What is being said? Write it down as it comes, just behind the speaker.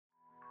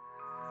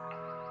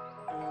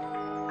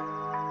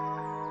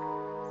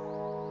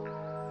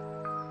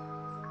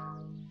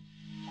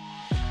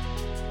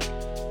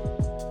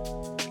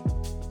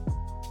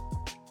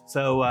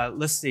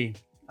Let's see.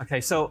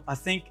 Okay, so I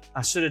think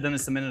I should have done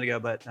this a minute ago,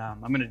 but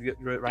I'm going to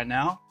do it right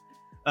now.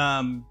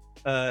 Some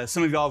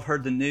of y'all have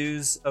heard the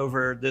news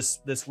over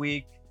this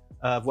week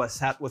of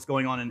what's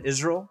going on in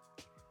Israel,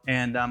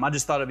 and I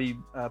just thought it'd be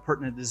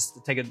pertinent just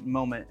to take a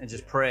moment and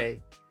just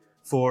pray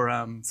for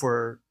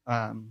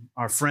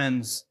our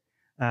friends,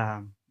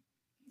 the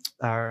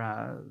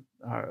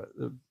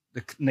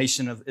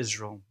nation of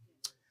Israel.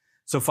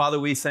 So, Father,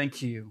 we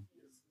thank you,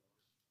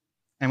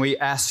 and we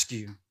ask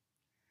you.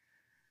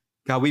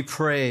 God, we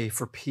pray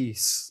for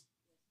peace.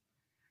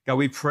 God,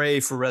 we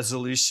pray for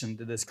resolution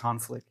to this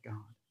conflict,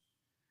 God.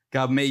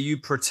 God, may you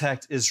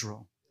protect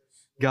Israel,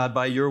 God,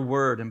 by your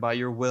word and by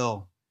your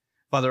will.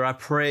 Father, I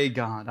pray,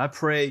 God, I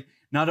pray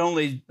not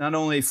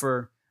only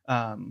for,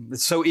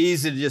 it's so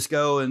easy to just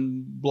go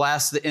and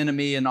blast the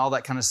enemy and all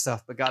that kind of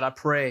stuff, but God, I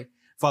pray,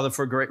 Father,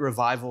 for great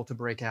revival to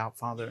break out,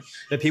 Father,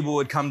 that people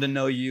would come to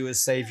know you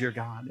as Savior,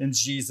 God, in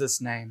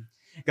Jesus' name.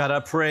 God, I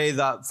pray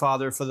that,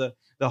 Father, for the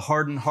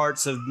hardened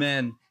hearts of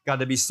men, God,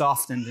 to be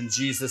softened in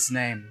Jesus'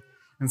 name.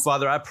 And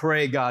Father, I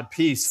pray, God,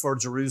 peace for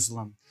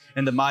Jerusalem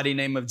in the mighty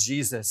name of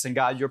Jesus. And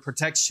God, your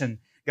protection,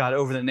 God,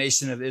 over the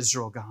nation of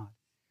Israel, God,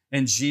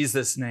 in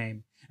Jesus'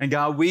 name. And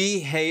God,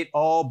 we hate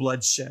all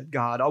bloodshed,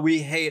 God.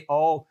 We hate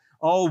all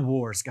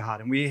wars, God.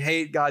 And we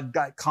hate, God,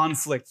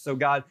 conflict. So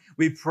God,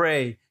 we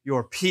pray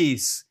your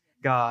peace,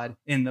 God,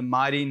 in the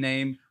mighty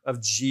name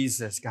of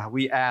Jesus, God.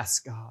 We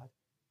ask, God,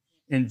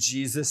 in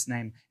Jesus'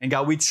 name. And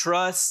God, we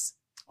trust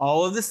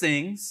all of the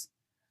things.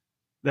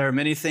 There are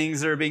many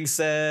things that are being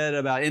said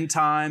about end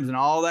times and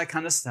all that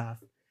kind of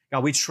stuff.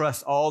 God, we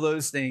trust all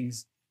those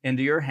things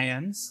into your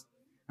hands,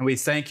 and we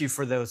thank you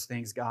for those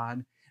things,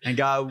 God. And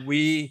God,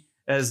 we,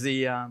 as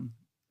the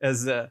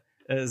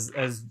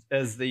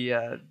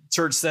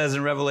church says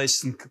in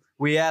Revelation,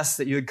 we ask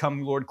that you would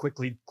come, Lord,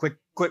 quickly,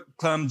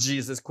 come,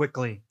 Jesus,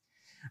 quickly.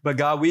 But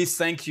God, we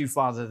thank you,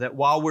 Father, that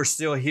while we're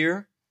still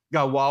here,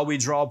 God, while we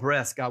draw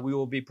breath, God, we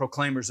will be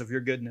proclaimers of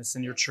your goodness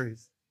and your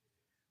truth.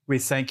 We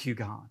thank you,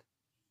 God.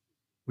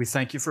 We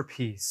thank you for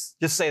peace.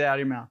 Just say that out of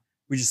your mouth.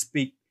 We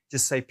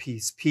just say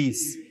peace.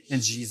 Peace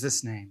in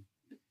Jesus' name.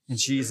 In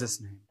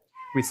Jesus' name.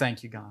 We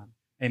thank you, God.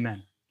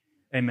 Amen.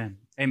 Amen.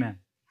 Amen.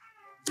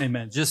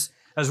 Amen. Just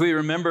as we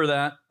remember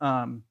that,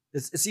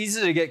 it's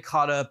easy to get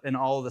caught up in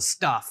all the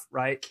stuff,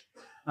 right?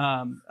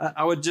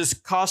 I would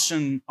just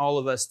caution all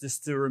of us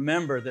just to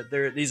remember that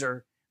these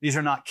are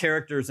not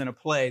characters in a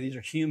play. These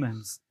are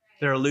humans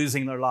that are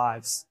losing their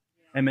lives.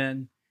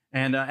 Amen.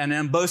 And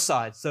on both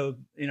sides. So,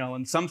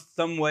 in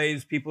some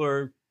ways, people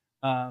are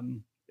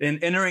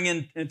entering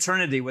in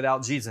eternity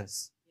without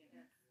Jesus.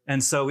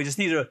 And so we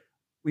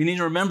need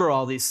to remember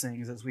all these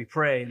things as we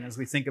pray and as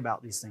we think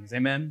about these things.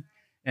 Amen.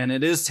 And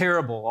it is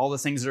terrible. All the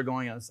things that are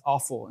going on, it's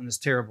awful and it's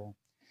terrible.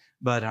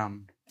 But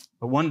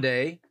one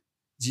day,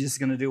 Jesus is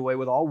going to do away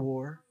with all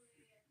war.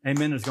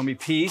 Amen. There's going to be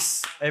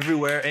peace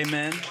everywhere.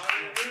 Amen.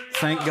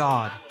 Thank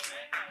God.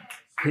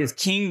 His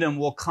kingdom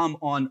will come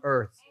on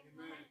earth.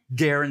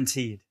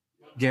 Guaranteed.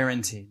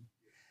 Guaranteed.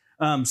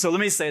 So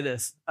let me say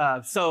this.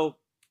 So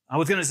I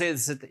was going to say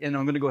this at the end.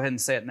 I'm going to go ahead and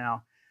say it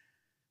now.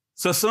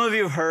 So some of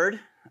you have heard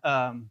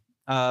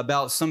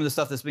about some of the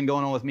stuff that's been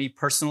going on with me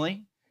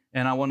personally,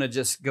 and I want to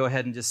just go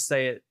ahead and just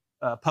say it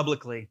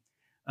publicly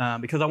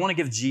because I want to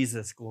give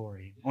Jesus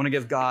glory. I want to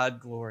give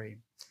God glory.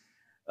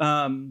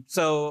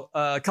 So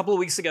a couple of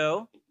weeks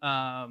ago,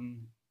 Paul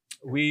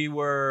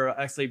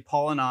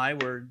and I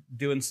were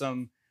doing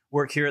some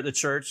work here at the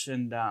church,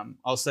 and all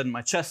of a sudden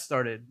I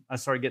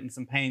started getting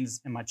some pains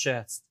in my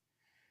chest.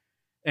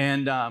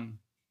 And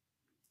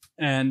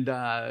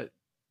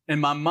in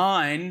my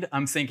mind,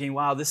 I'm thinking,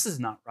 wow, this is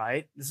not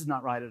right. This is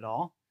not right at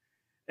all.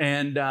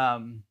 And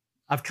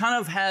I've kind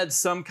of had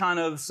some kind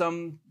of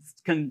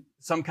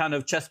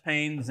chest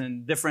pains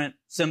and different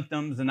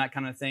symptoms and that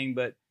kind of thing.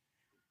 But,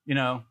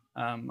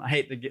 I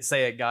hate to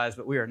say it, guys,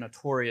 but we are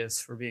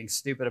notorious for being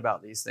stupid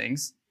about these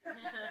things.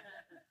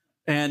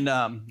 And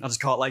I'll just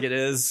call it like it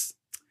is.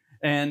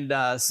 And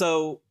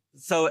so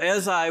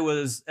as I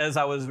was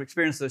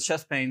experiencing those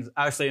chest pains,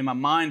 actually in my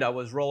mind I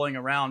was rolling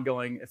around,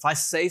 going, if I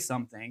say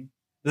something,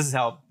 this is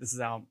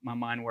how my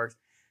mind works,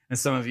 and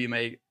some of you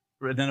may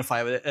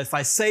identify with it. If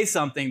I say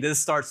something, this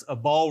starts a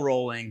ball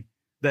rolling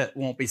that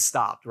won't be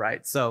stopped,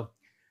 right? So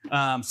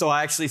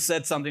I actually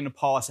said something to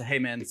Paul. I said, "Hey,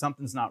 man,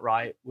 something's not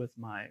right with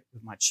my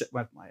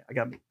I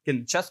got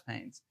getting chest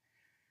pains."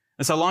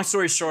 And so, long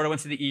story short, I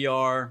went to the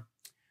ER.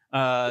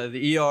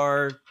 The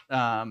ER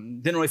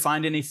didn't really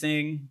find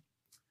anything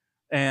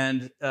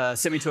and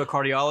sent me to a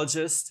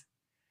cardiologist.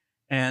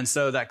 And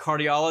so that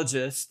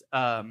cardiologist,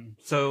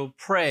 so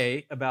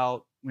pray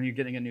about when you're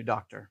getting a new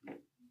doctor.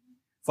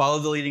 Follow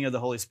the leading of the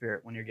Holy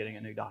Spirit when you're getting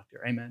a new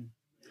doctor. Amen.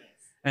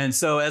 And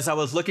so as I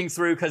was looking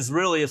through, because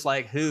really it's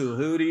like,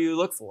 who do you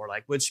look for?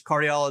 Like which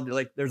cardiologist,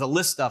 like there's a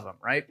list of them,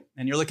 right?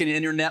 And you're looking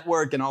in your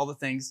network and all the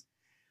things.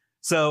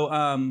 So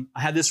I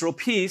had this real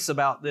piece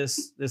about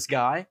this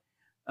guy.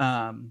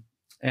 And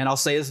I'll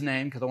say his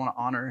name because I want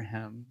to honor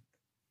him.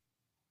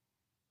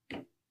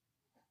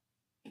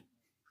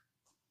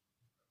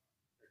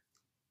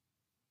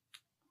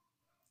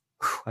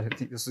 I didn't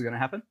think this was going to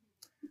happen.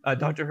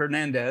 Dr.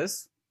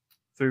 Hernandez,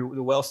 through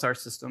the WellStar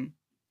system.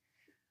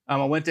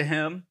 I went to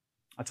him.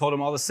 I told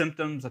him all the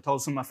symptoms. I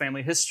told him my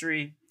family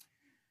history.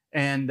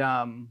 And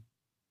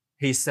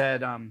he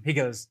said, he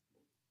goes,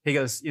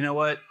 you know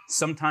what?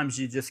 Sometimes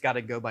you just got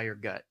to go by your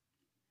gut.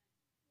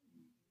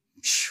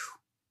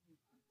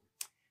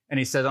 And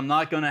he said, I'm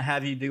not going to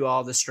have you do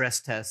all the stress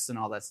tests and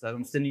all that stuff.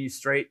 I'm sending you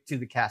straight to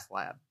the cath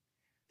lab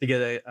to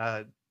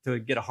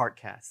get a heart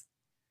cath.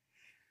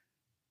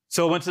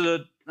 So I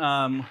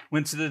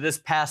went to this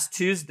past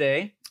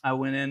Tuesday. I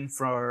went in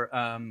for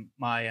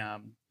my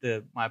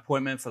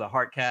appointment for the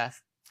heart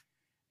cath,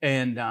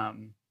 and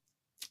the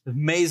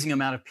amazing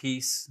amount of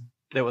peace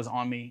that was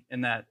on me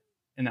in the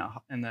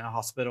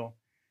hospital.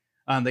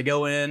 They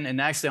go in, and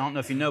actually, I don't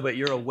know if you know, but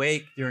you're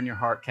awake during your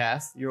heart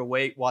cath. You're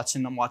awake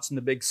I'm watching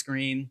the big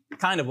screen,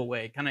 kind of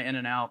awake, kind of in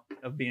and out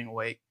of being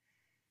awake.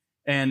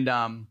 And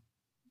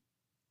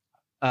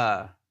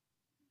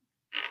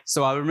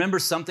so I remember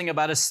something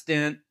about a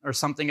stent or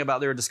something about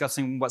they were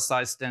discussing what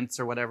size stents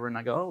or whatever. And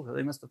I go, oh,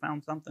 they must have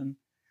found something.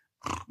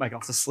 Like I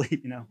was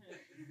asleep, you know.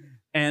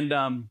 And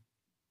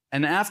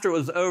after it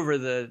was over,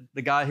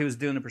 the guy who was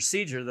doing the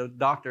procedure, the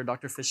doctor,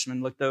 Dr.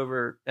 Fishman, looked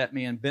over at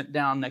me and bent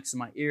down next to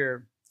my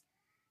ear.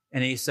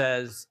 And he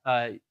says,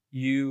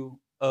 you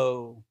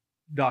owe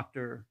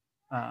Dr.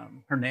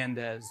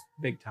 Hernandez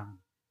big time.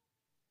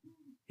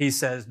 He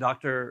says,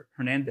 Dr.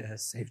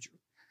 Hernandez saved you.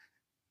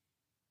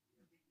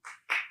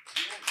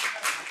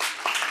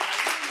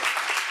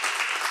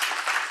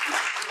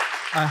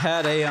 I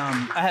had a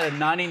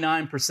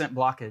 99%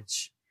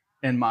 blockage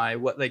in my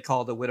what they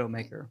call the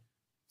widowmaker,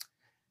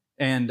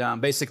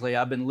 and basically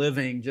I've been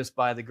living just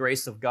by the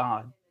grace of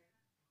God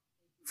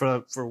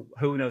for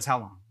who knows how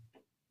long,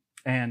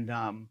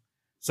 and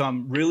so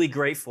I'm really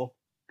grateful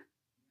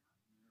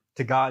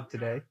to God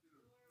today.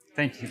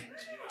 Thank you.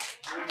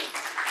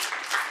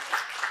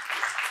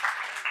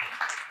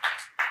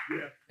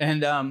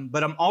 And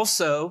but I'm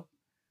also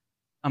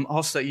some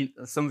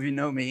of you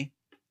know me.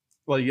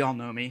 Well, you all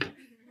know me.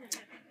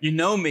 You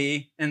know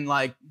me, and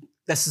like,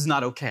 this is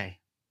not okay.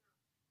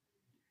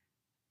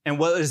 And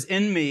what is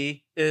in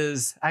me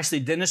is,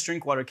 actually, Dennis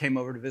Drinkwater came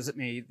over to visit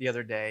me the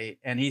other day,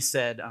 and he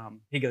said,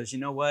 he goes, you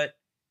know what?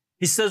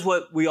 He says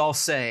what we all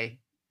say,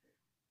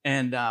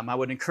 and I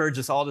would encourage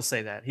us all to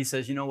say that. He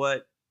says, you know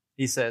what?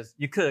 He says,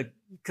 you could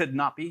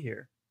not be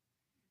here.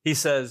 He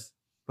says,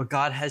 but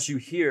God has you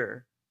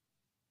here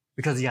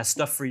because he has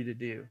stuff for you to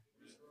do.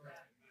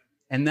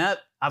 And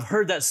that, I've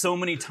heard that so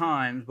many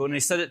times, but when they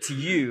said it to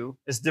you,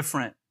 it's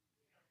different.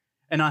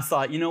 And I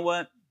thought, you know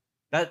what?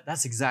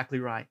 That's exactly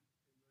right.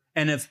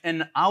 And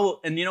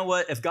you know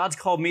what? If God's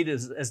called me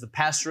as the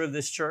pastor of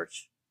this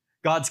church,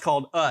 God's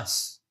called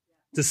us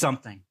to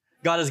something.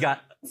 God has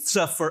got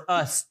stuff for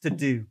us to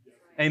do.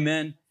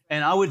 Amen.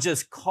 And I would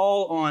just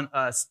call on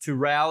us to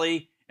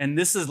rally. And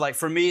this is like,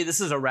 for me,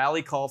 this is a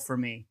rally call for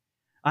me.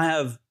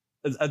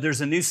 There's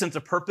a new sense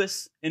of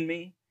purpose in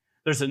me.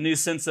 There's a new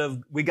sense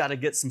of, we got to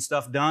get some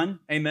stuff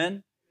done.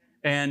 Amen.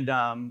 And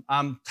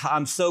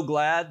I'm so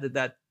glad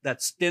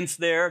that stent's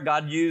there.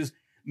 God used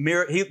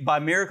by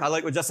miracle. I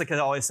like what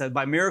Jessica always said,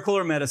 by miracle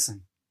or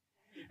medicine.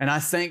 And I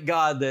thank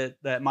God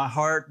that my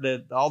heart,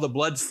 that all the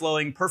blood's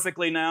flowing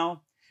perfectly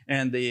now,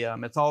 and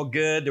it's all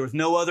good. There was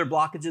no other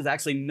blockages.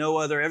 Actually,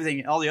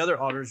 everything. All the other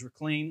arteries were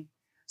clean,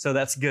 so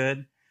that's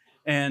good.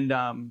 And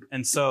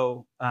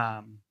so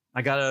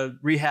I got to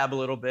rehab a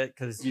little bit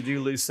because you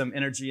do lose some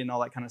energy and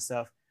all that kind of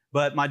stuff.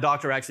 But my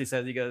doctor actually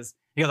says, he goes,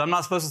 I'm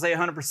not supposed to say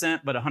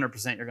 100%, but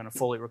 100% you're going to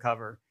fully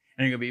recover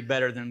and you're going to be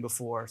better than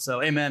before.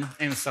 So amen.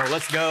 Amen. So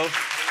let's go.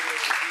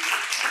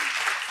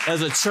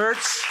 As a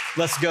church,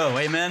 let's go.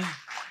 Amen.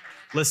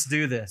 Let's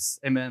do this.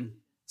 Amen.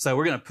 So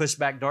we're going to push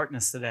back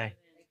darkness today.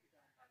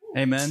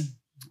 Amen.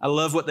 I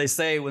love what they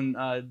say when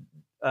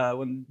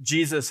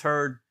Jesus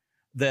heard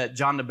that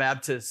John the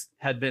Baptist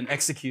had been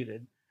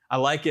executed. I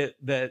like it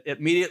that it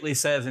immediately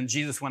says, and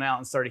Jesus went out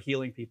and started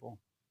healing people.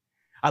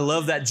 I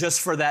love that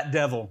just for that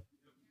devil.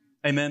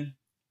 Amen.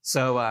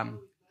 So,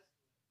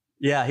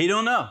 yeah, he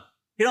don't know.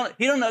 He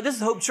don't know. This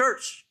is Hope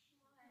Church.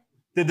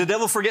 Did the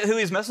devil forget who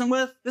he's messing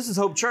with? This is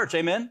Hope Church.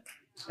 Amen.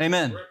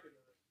 Amen.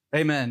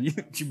 Amen.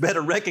 You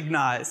better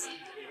recognize.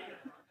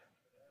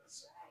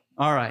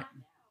 All right.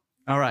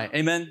 All right.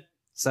 Amen.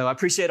 So I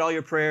appreciate all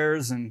your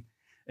prayers, and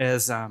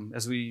as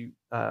we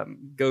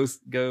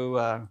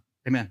go,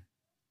 amen.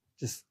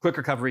 Just quick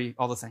recovery,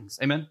 all the things.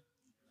 Amen.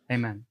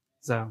 Amen.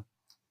 So,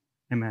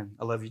 amen.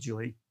 I love you,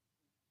 Julie.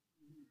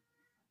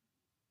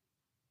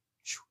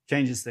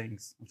 Changes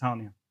things. I'm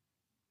telling you.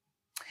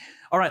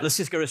 All right, let's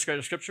just go straight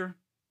to Scripture,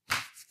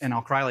 and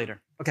I'll cry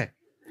later. Okay.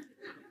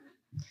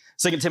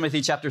 2 Timothy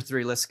chapter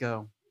 3. Let's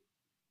go.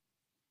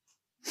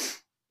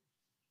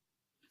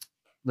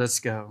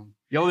 Let's go.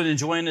 Y'all been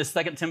enjoying this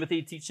 2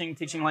 Timothy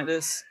teaching like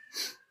this?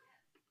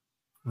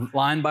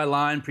 Line by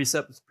line,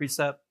 precept to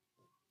precept.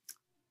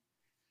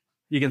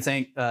 You can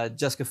thank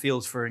Jessica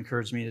Fields for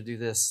encouraging me to do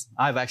this.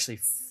 I've actually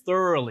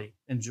thoroughly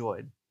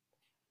enjoyed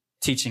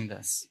teaching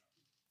this.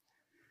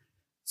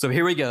 So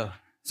here we go.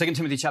 2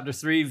 Timothy chapter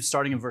 3,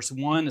 starting in verse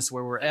 1, is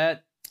where we're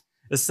at.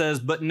 It says,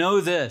 but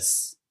know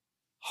this,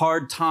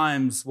 hard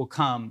times will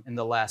come in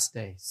the last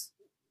days.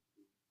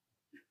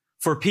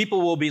 For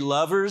people will be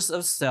lovers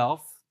of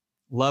self,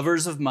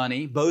 lovers of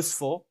money,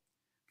 boastful,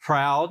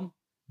 proud,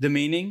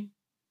 demeaning,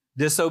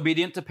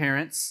 disobedient to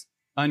parents,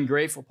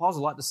 ungrateful. Paul's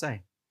a lot to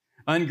say.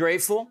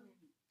 Ungrateful,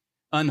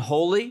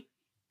 unholy,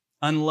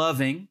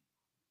 unloving,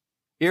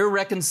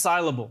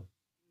 irreconcilable,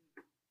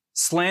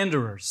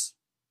 slanderers.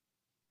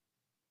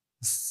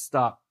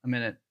 Stop a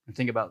minute and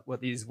think about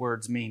what these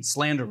words mean.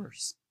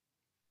 Slanderers.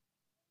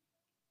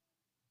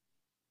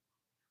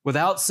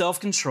 Without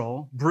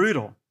self-control,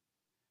 brutal,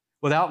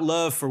 without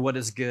love for what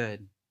is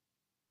good,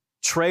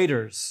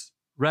 traitors,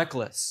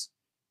 reckless,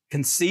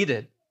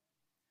 conceited,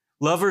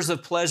 lovers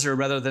of pleasure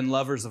rather than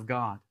lovers of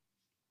God,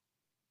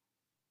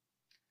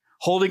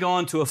 holding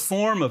on to a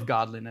form of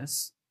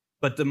godliness,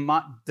 but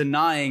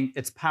denying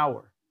its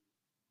power.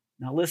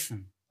 Now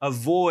listen,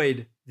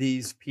 avoid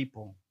these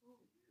people.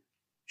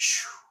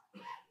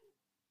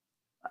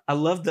 I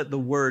love that the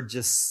word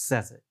just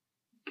says it.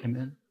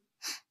 Amen.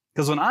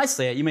 Because when I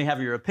say it, you may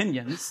have your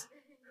opinions,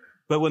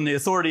 but when the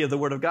authority of the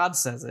word of God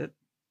says it,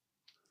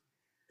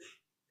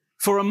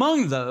 for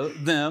among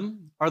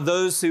them are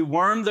those who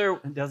worm their,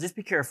 now just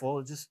be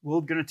careful,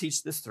 we're going to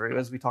teach this through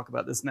as we talk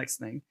about this next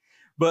thing.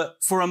 But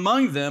for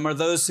among them are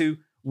those who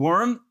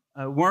worm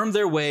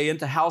their way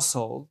into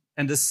household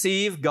and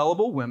deceive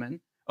gullible women,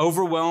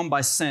 overwhelmed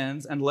by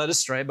sins and led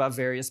astray by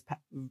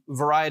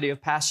variety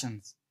of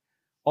passions,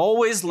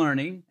 always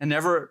learning and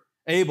never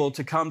able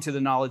to come to the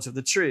knowledge of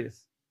the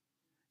truth.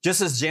 Just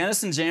as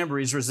Jannes and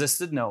Jambres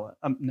resisted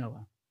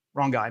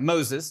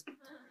Moses,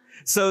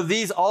 so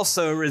these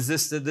also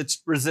resist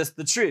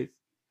the truth.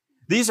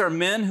 These are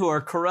men who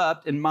are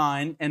corrupt in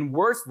mind and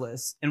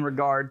worthless in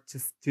regard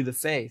to the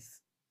faith.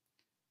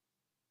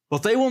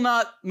 But they will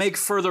not make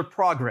further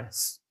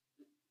progress,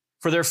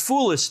 for their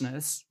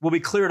foolishness will be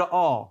clear to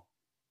all,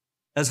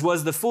 as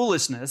was the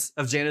foolishness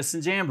of Jannes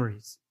and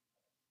Jambres.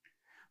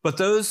 But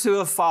those who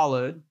have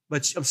followed,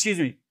 but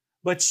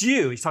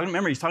you, he's talking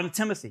to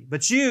Timothy.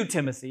 But you,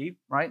 Timothy,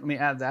 right? Let me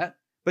add that.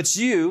 But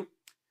you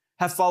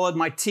have followed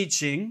my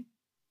teaching,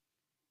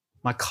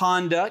 my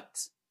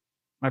conduct,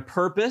 my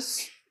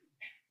purpose,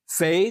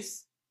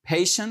 faith,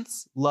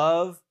 patience,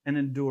 love, and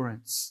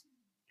endurance,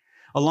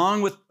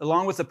 along with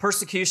the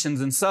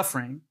persecutions and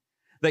suffering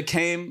that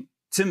came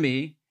to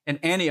me in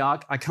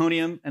Antioch,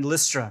 Iconium, and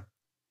Lystra.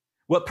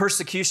 What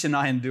persecution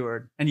I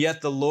endured, and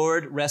yet the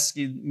Lord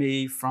rescued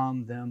me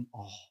from them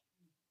all.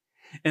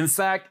 In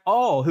fact,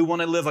 all who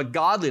want to live a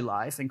godly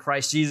life in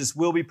Christ Jesus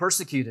will be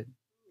persecuted.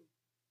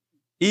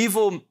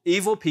 Evil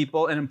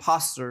people and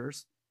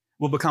impostors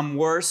will become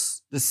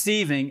worse,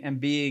 deceiving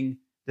and being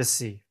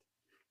deceived.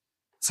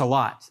 It's a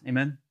lot.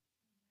 Amen.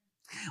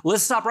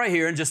 Let's stop right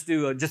here and just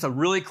do a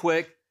really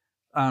quick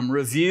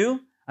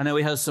review. I know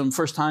we have some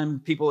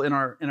first-time people in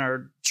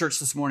our church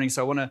this morning,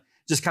 so I want to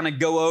just kind of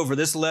go over.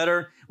 This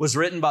letter was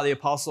written by the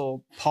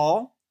Apostle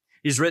Paul.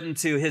 He's written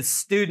to his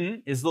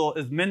student, his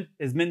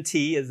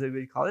mentee, as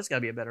we call it. It's got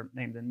to be a better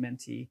name than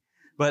mentee.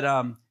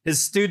 But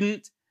his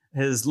student,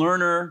 his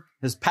learner,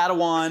 his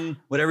Padawan,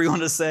 whatever you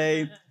want to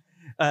say,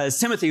 is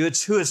Timothy,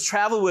 who has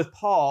traveled with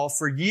Paul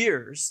for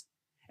years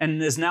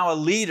and is now a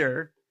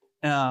leader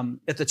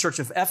at the church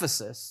of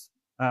Ephesus,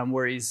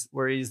 where he's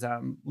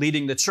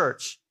leading the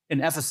church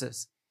in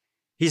Ephesus.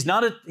 He's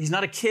not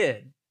a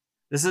kid.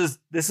 This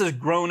is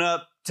grown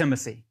up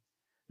Timothy.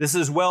 This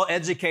is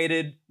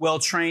well-educated,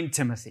 well-trained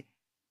Timothy.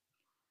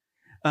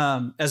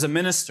 As a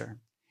minister,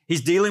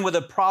 he's dealing with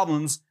the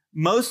problems,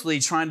 mostly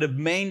trying to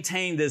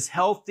maintain this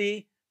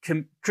healthy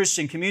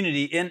Christian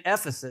community in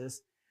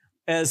Ephesus,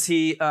 as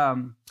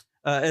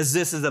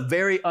this is a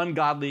very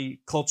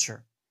ungodly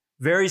culture,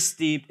 very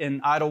steeped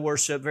in idol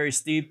worship, very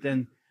steeped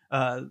in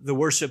the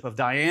worship of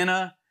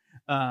Diana,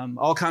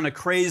 all kind of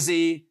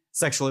crazy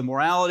sexual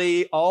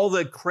immorality, all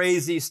the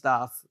crazy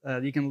stuff.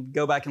 You can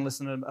go back and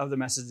listen to other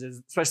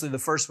messages, especially the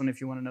first one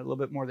if you want to know a little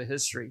bit more of the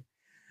history.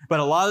 But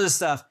a lot of this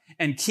stuff,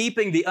 and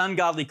keeping the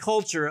ungodly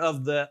culture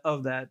of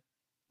that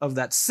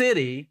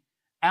city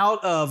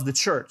out of the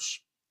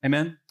church.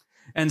 Amen.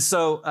 And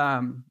so,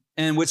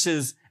 and which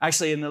is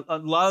actually in a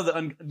lot of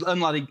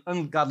the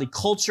ungodly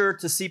culture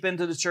to seep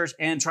into the church,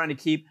 and trying to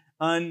keep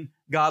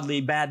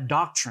ungodly bad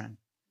doctrine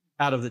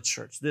out of the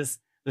church.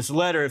 This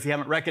letter, if you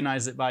haven't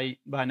recognized it by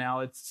now,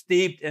 it's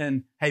steeped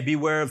in, hey,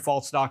 beware of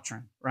false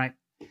doctrine, right?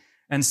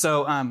 And this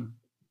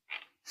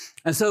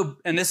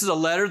is a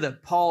letter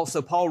that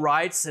Paul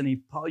writes, and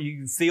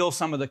you feel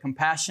some of the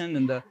compassion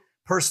and the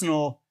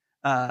personal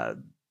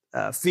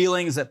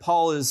feelings that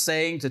Paul is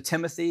saying to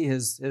Timothy. He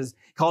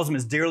calls him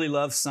his dearly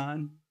loved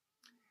son.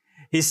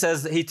 He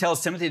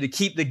tells Timothy to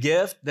keep the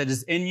gift that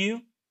is in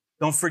you.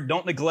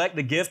 Don't neglect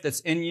the gift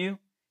that's in you.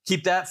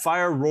 Keep that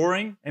fire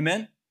roaring.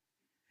 Amen.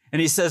 And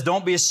he says,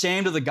 don't be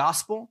ashamed of the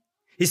gospel.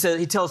 He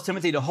tells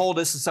Timothy to hold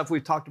this, the stuff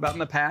we've talked about in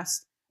the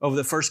past over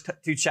the first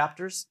 2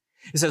 chapters.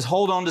 He says,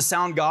 hold on to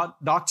sound God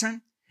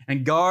doctrine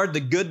and guard the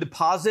good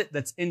deposit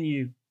that's in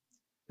you.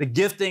 the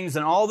giftings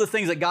and all the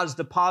things that God's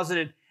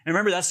deposited. And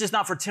remember, that's just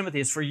not for Timothy.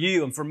 It's for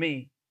you and for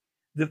me.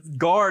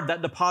 Guard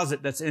that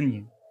deposit that's in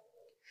you.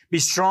 Be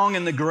strong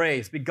in the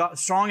grace. Be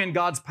strong in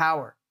God's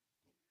power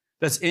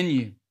that's in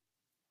you.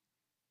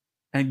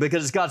 And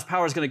because God's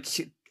power is going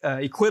to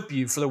equip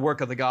you for the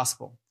work of the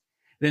gospel.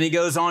 Then he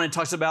goes on and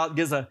talks about,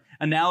 gives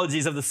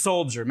analogies of the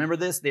soldier. Remember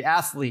this? The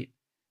athlete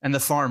and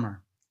the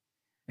farmer.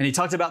 And he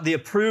talked about the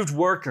approved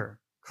worker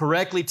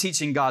correctly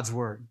teaching God's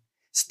word.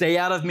 Stay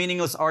out of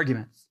meaningless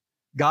arguments.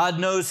 God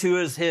knows who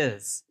is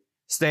his.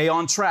 Stay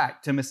on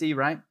track, Timothy,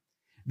 right?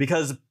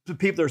 Because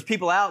there's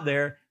people out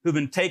there who've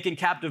been taken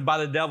captive by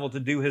the devil to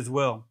do his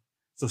will.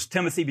 So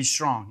Timothy, be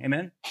strong.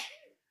 Amen?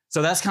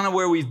 So that's kind of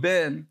where we've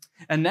been.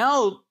 And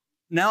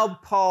now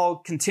Paul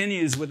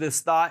continues with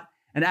this thought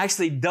and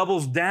actually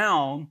doubles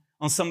down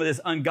on some of this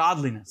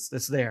ungodliness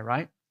that's there,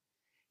 right?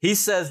 He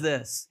says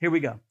this. Here we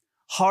go.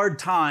 Hard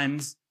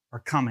times are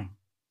coming.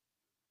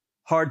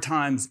 Hard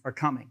times are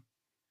coming.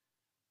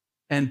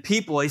 And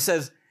people, he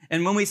says,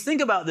 and when we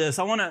think about this,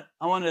 I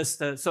want us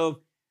to,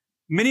 so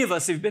many of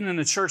us who've been in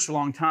the church a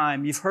long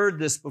time, you've heard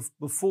this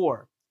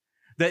before,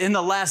 that in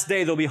the last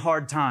day, there'll be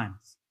hard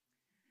times.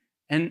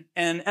 And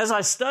as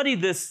I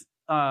studied this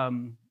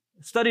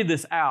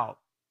out,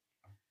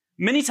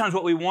 many times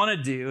what we want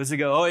to do is to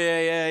go, oh,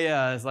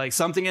 yeah. It's like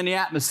something in the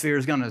atmosphere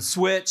is going to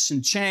switch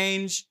and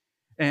change.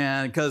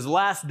 And because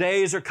last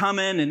days are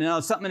coming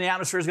and something in the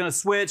atmosphere is going to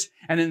switch.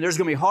 And then there's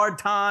going to be hard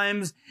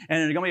times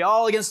and they're going to be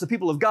all against the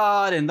people of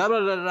God and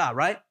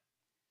right?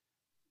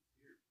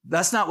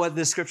 That's not what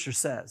this scripture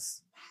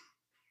says.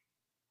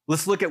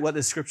 Let's look at what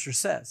this scripture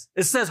says.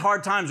 It says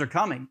hard times are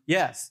coming,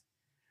 yes.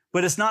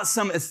 But it's not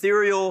some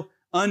ethereal,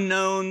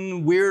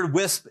 unknown, weird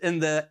wisp in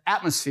the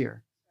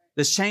atmosphere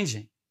that's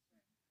changing.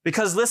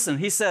 Because listen,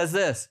 he says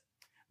this.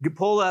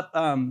 Pull up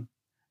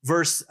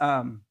verse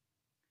 1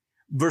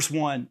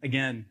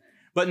 again.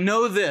 But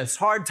know this,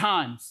 hard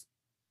times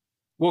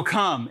will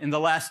come in the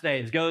last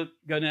days. Go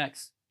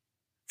next.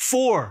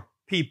 For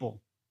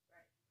people.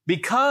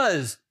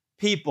 Because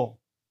people.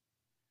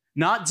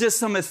 Not just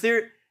some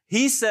ethereal.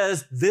 He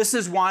says this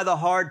is why the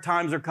hard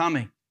times are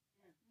coming.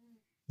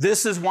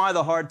 This is why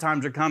the hard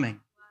times are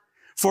coming.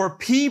 For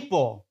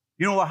people.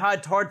 You know why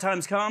hard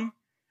times come?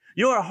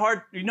 You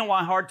know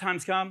why hard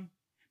times come?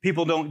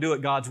 People don't do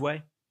it God's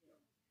way.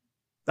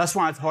 That's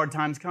why hard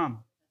times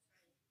come.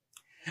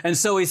 And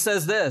so he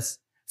says this,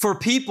 for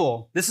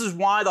people, this is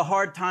why the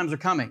hard times are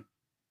coming.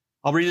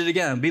 I'll read it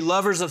again. Be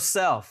lovers of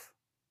self.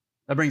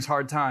 That brings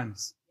hard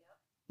times.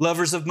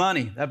 Lovers of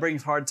money. That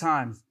brings hard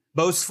times.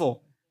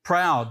 Boastful,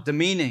 proud,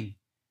 demeaning,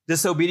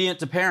 disobedient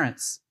to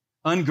parents,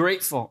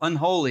 ungrateful,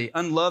 unholy,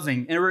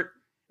 unloving,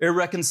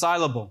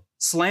 irreconcilable,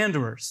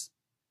 slanderers,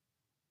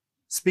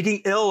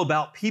 speaking ill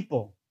about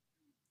people,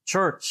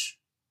 church,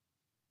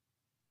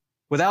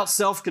 without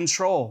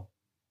self-control,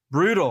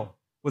 brutal,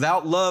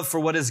 without love for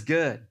what is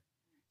good,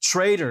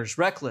 traitors,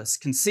 reckless,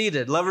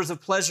 conceited, lovers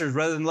of pleasures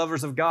rather than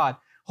lovers of God,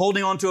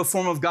 holding on to a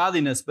form of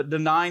godliness but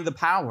denying the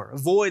power.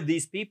 Avoid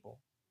these people.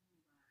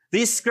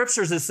 These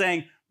scriptures is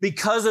saying,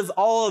 because of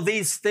all of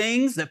these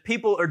things that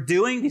people are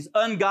doing, these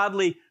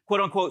ungodly, quote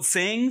unquote,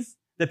 things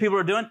that people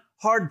are doing,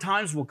 hard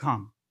times will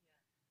come.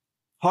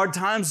 Hard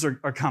times are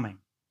coming.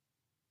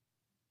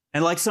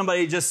 And like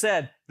somebody just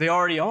said, they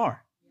already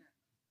are.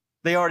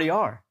 They already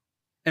are.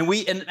 And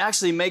it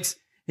actually makes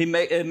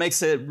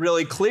it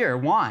really clear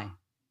why.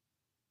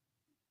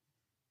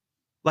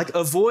 Like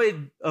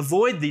avoid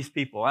these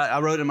people. I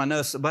wrote in my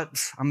notes, but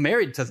I'm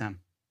married to them.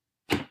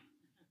 That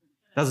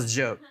was a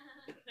joke.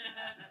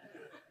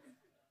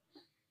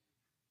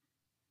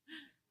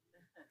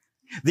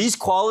 These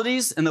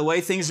qualities and the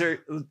way things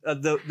are,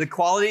 the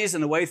qualities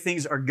and the way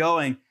things are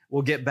going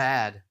will get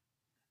bad.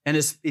 And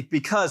it's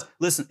because,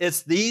 listen,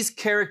 it's these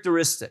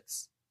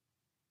characteristics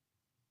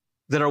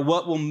that are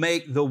what will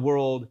make the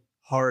world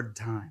hard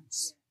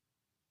times.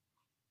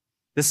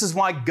 This is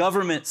why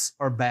governments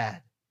are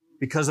bad,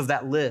 because of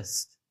that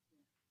list.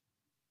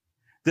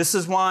 This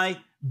is why,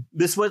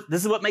 this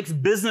is what makes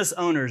business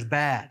owners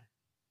bad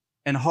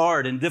and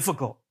hard and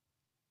difficult,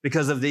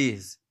 because of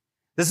these.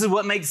 This is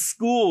what makes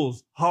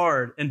schools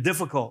hard and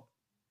difficult,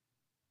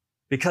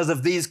 because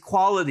of these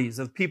qualities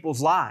of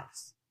people's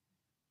lives.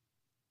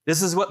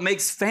 This is what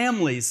makes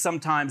families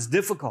sometimes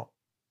difficult.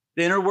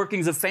 The inner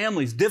workings of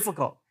families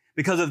difficult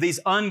because of these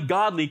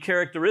ungodly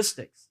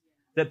characteristics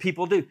that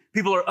people do.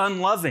 People are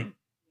unloving.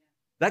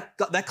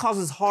 That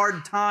causes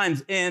hard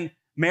times in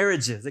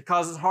marriages. It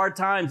causes hard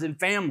times in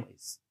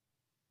families.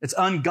 It's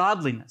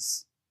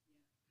ungodliness.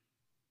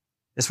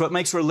 It's what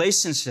makes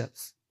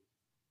relationships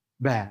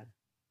bad.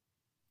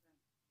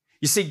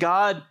 You see,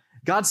 God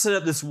set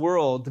up this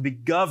world to be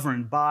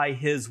governed by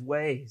His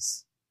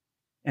ways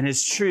and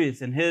His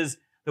truth and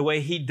the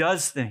way He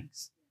does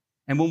things.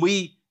 And when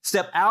we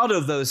step out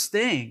of those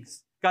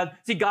things,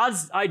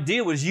 God's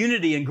idea was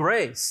unity and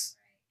grace.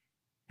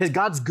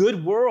 God's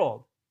good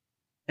world.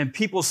 And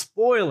people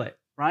spoil it,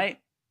 right?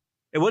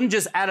 It wasn't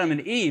just Adam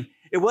and Eve.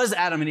 It was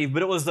Adam and Eve,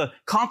 but it was the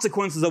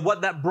consequences of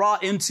what that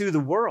brought into the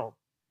world.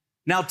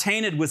 now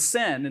tainted with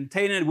sin and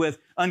tainted with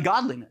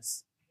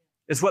ungodliness.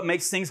 It's what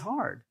makes things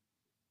hard.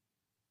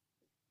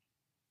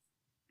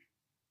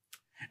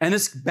 And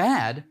it's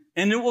bad,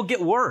 and it will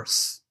get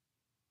worse.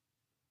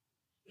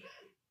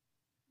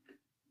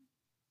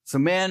 So,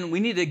 man, we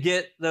need to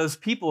get those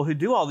people who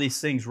do all these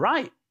things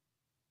right.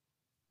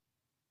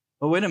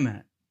 But wait a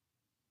minute.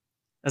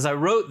 As I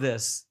wrote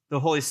this, the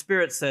Holy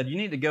Spirit said, you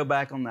need to go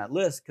back on that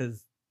list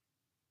because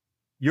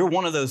you're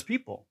one of those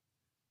people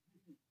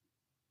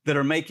that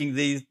are making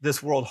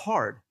this world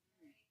hard.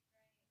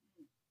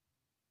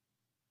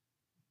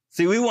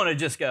 See, we want to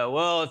just go,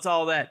 well, it's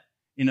all that,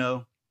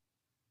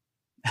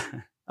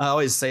 I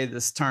always say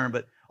this term,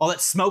 but all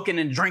that smoking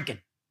and drinking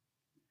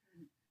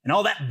and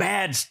all that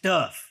bad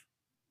stuff.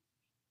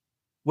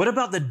 What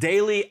about the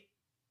daily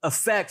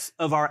effects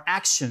of our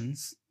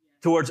actions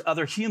towards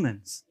other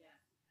humans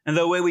and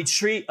the way we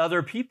treat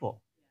other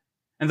people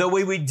and the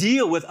way we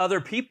deal with other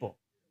people?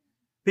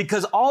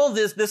 Because all of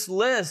this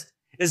list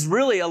is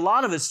really, a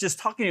lot of it's just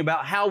talking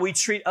about how we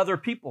treat other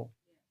people,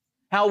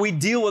 how we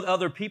deal with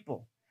other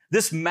people.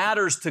 This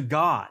matters to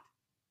God,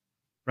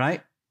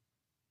 right?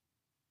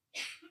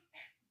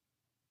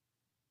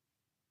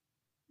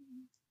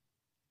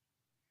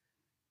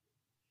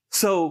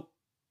 So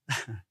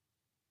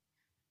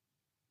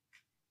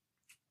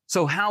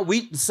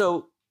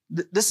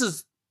this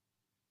is,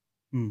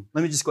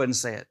 let me just go ahead and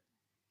say it.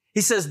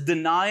 He says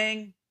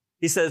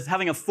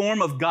having a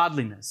form of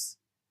godliness,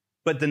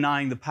 but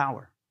denying the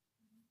power.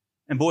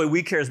 And boy,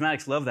 we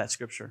charismatics love that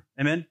scripture.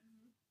 Amen?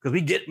 Because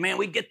we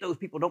get those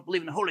people who don't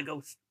believe in the Holy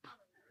Ghost.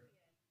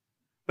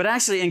 But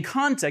actually in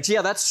context,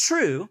 yeah, that's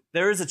true.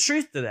 There is a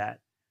truth to that.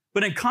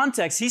 But in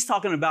context, he's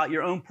talking about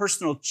your own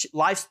personal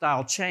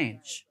lifestyle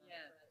change. Yeah,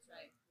 that's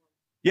right.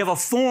 You have a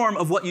form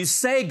of what you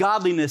say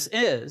godliness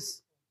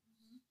is.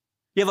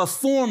 You have a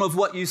form of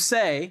what you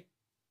say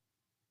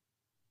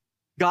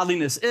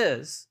godliness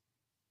is.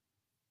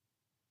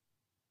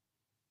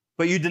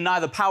 But you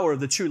deny the power of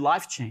the true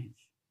life change.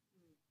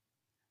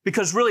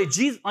 Because really,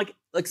 Jesus, like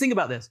think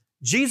about this.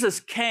 Jesus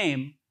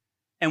came,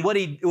 and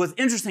it was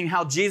interesting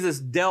how Jesus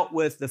dealt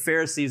with the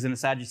Pharisees and the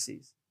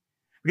Sadducees.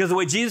 Because the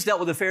way Jesus dealt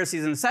with the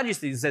Pharisees and the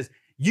Sadducees, he says,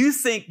 you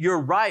think you're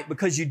right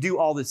because you do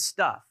all this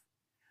stuff.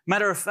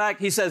 Matter of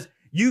fact, he says,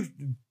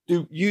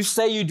 you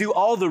say you do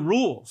all the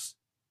rules,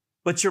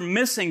 but you're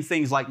missing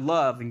things like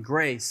love and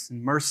grace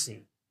and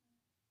mercy.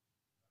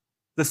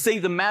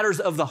 The matters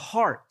of the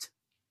heart,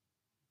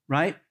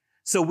 right?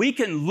 So we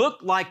can look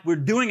like we're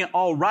doing it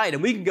all right,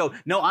 and we can go,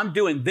 no, I'm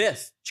doing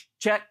this,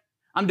 check.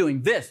 I'm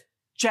doing this,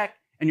 check,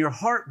 and your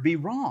heart be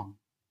wrong.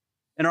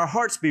 And our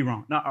hearts be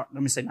wrong. Let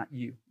me say not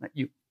you,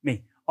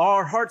 me.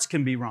 Our hearts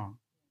can be wrong,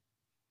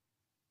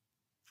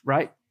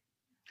 right?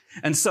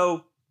 And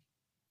so,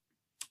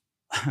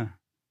 in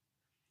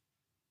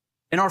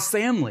our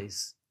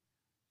families,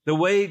 the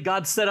way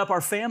God set up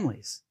our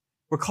families,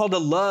 we're called to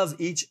love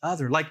each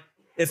other. Like,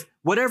 if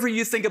whatever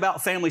you think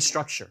about family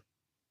structure,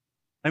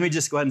 let me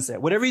just go ahead and say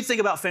it. Whatever you think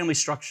about family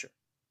structure,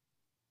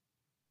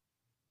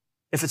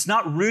 if it's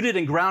not rooted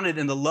and grounded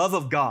in the love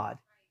of God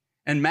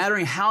and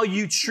mattering how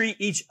you treat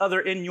each other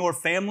in your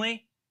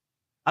family,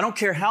 I don't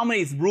care how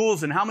many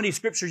rules and how many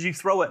scriptures you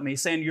throw at me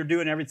saying you're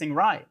doing everything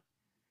right.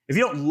 If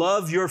you don't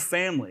love your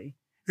family,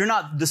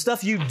 if the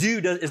stuff you do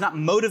is not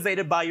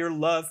motivated by your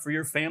love for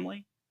your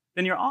family,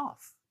 then you're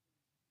off.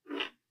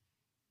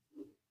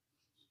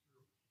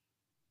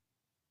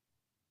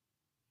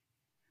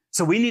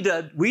 So we need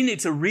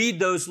to read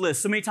those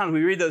lists. So many times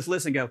we read those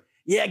lists and go,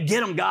 yeah, get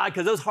them, God,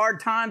 because those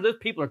hard times, those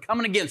people are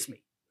coming against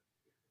me.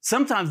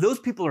 Sometimes those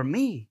people are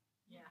me.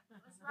 Yeah,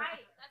 that's right.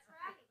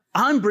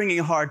 I'm bringing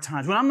hard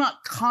times. When I'm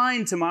not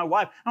kind to my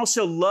wife, I don't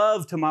show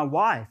love to my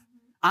wife.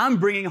 I'm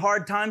bringing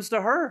hard times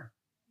to her.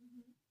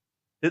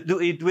 Do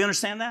we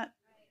understand that?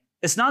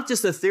 It's not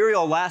just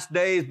ethereal last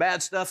days,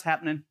 bad stuff's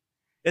happening.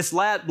 It's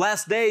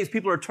last days,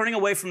 people are turning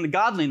away from the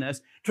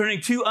godliness,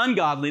 turning to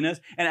ungodliness,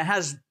 and it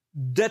has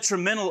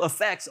detrimental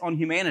effects on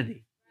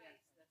humanity.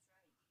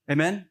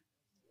 Amen?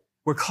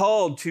 We're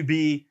called to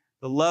be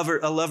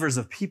lovers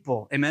of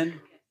people. Amen?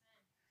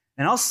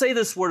 And I'll say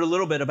this word a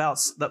little bit about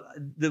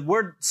the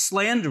word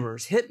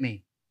slanderers hit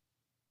me.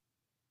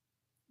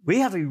 We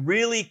have to be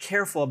really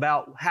careful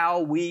about how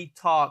we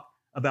talk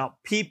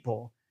about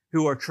people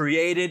who are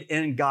created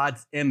in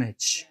God's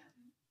image.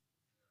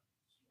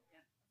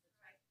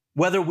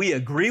 Whether we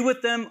agree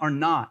with them or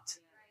not.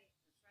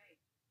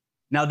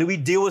 Now, do we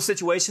deal with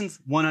situations?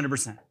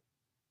 100%.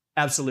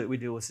 Absolutely, we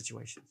deal with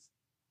situations.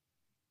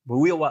 But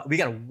we got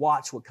to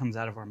watch what comes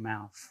out of our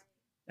mouth.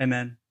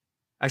 Amen.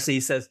 Actually,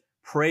 he says,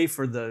 pray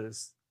for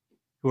those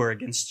who are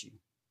against you.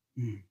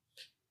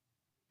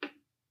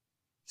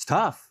 It's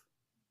tough.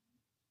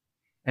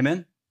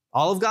 Amen.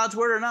 All of God's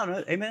word or none of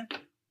it. Amen.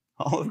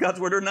 All of God's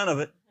word or none of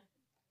it.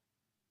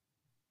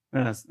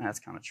 That's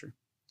kind of true.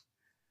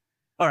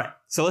 All right,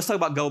 so let's talk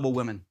about gullible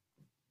women.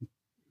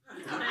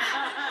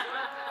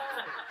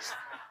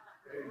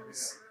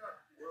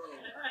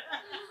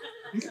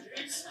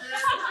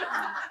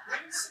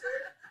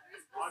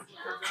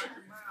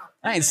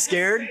 I ain't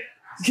scared. You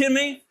kidding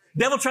me?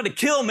 Devil tried to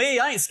kill me.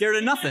 I ain't scared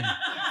of nothing.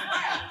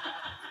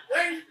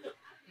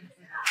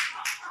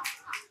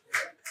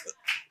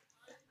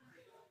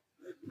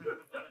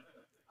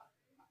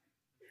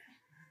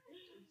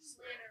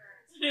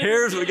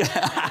 Here's what we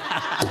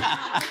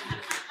got.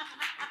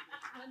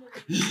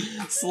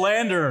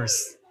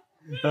 Slanderers.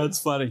 That's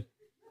funny.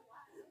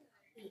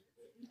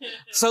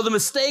 So the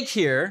mistake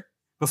here,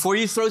 before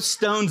you throw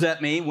stones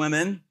at me,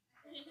 women.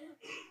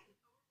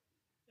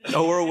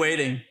 Oh, we're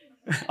waiting.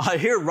 I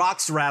hear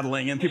rocks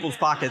rattling in people's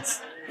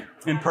pockets,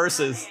 in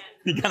purses.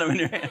 You got them in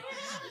your hand.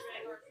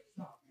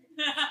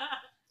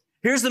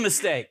 Here's the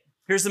mistake.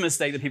 Here's the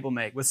mistake that people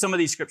make with some of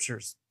these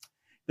scriptures.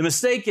 The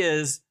mistake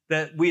is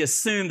that we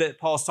assume that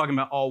Paul's talking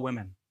about all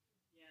women.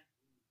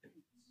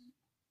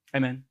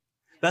 Amen.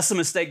 That's the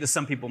mistake that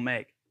some people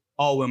make.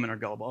 All women are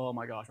gullible. Oh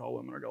my gosh, all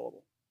women are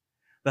gullible.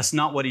 That's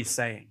not what he's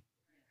saying.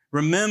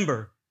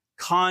 Remember,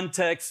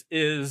 context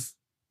is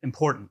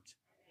important.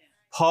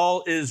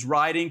 Paul is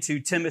writing to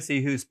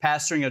Timothy, who's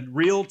pastoring a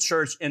real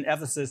church in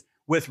Ephesus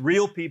with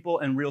real people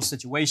and real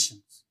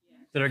situations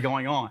that are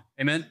going on.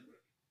 Amen?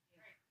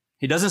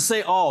 He doesn't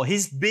say all.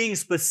 He's being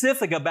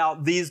specific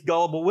about these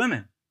gullible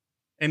women.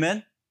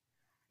 Amen?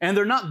 And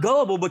they're not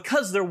gullible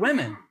because they're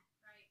women.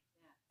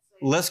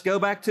 Let's go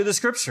back to the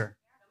scripture.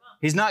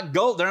 They're not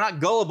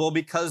gullible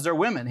because they're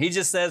women. He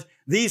just says,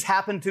 these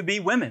happen to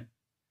be women.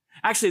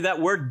 Actually, that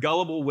word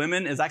gullible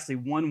women is actually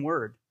one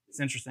word. It's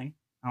interesting.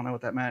 I don't know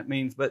what that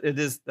means, but it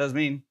does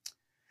mean.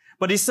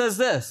 But he says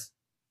this.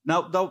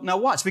 Now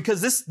watch,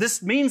 because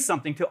this means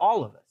something to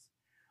all of us.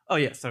 Oh,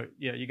 yeah, so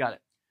yeah, you got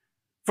it.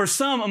 For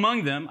some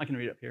among them, I can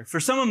read it up here. For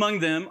some among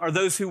them are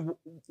those who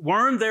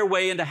worm their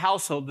way into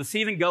household,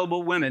 deceiving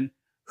gullible women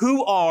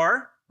who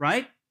are,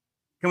 right?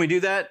 Can we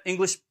do that,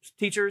 English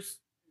teachers?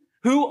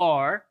 Who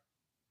are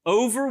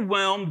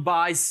overwhelmed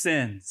by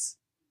sins.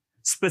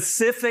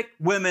 Specific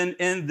women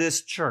in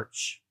this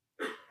church.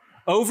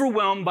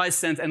 Overwhelmed by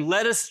sins and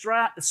led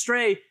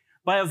astray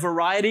by a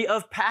variety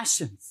of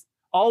passions.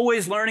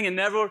 Always learning and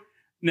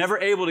never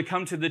able to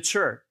come to the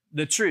truth.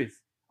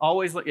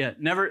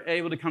 Never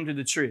able to come to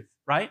the truth,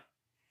 right?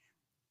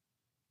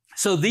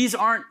 So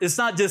it's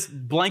not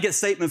just blanket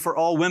statement for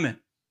all women.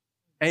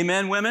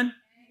 Amen, women?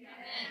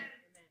 Amen.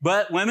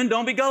 But women,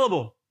 don't be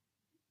gullible.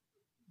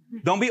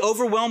 Don't be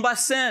overwhelmed by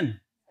sin.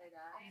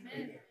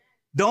 Amen.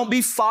 Don't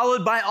be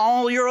followed by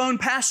all your own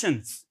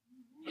passions.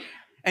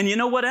 And you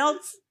know what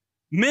else?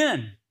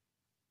 Men,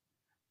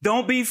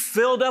 don't be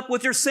filled up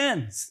with your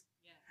sins.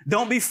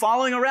 Don't be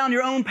following around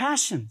your own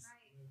passions.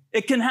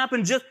 It can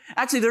happen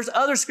actually, there's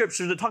other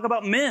scriptures that talk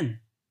about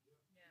men.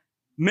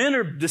 Men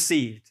are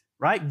deceived,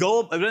 right? It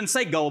doesn't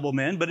say gullible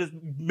men, but it's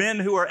men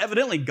who are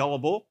evidently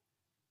gullible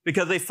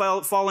because they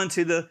fall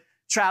into the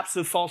traps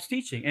of false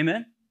teaching.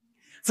 Amen?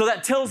 So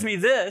that tells me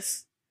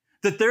this,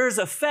 that there's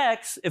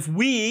effects if can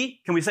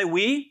we say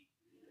we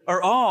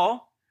are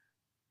all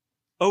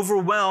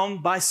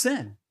overwhelmed by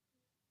sin.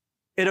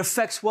 It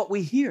affects what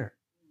we hear.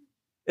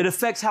 It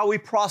affects how we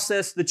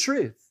process the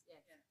truth.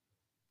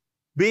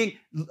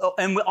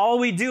 And all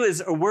we do is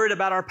are worried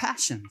about our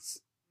passions,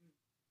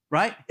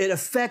 right? It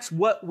affects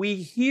what we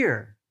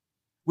hear.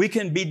 We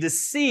can be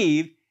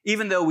deceived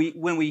even though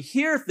when we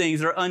hear things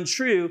that are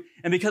untrue,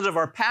 and because of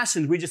our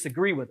passions, we just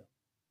agree with them.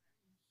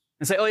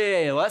 And say, oh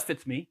yeah, well, that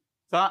fits me.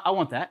 So I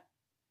want that.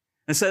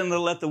 Instead of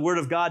let the word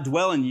of God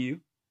dwell in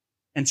you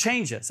and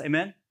change us.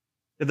 Amen?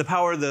 The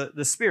power of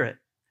the Spirit.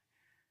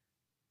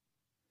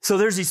 So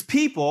there's these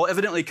people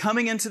evidently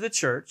coming into the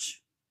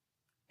church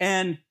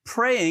and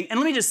praying. And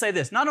let me just say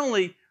this. Not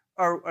only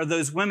are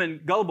those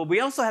women gullible, we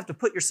also have to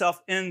put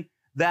yourself in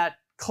that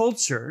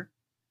culture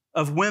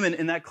of women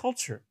in that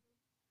culture.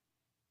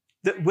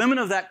 The women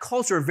of that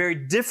culture are very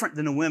different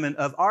than the women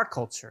of our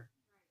culture.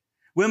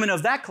 Women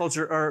of that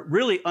culture are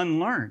really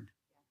unlearned.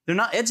 They're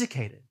not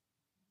educated,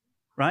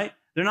 right?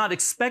 They're not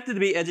expected to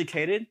be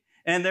educated,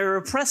 and they're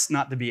oppressed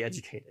not to be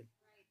educated,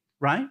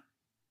 right?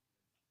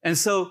 And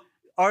so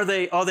are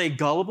they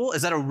gullible?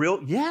 Is that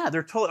yeah,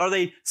 they're totally, are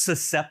they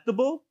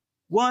susceptible?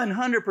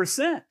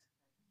 100%.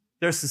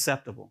 They're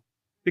susceptible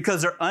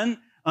because they're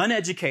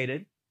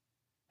uneducated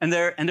and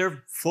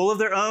they're full of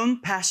their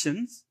own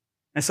passions.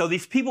 And so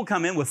these people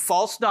come in with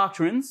false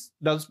doctrines.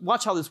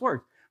 Watch how this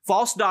works.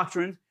 False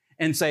doctrines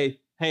and say,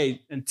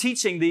 hey, and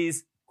teaching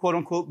these quote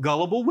unquote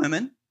gullible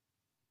women,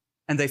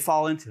 and they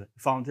fall into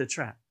the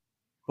trap.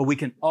 But we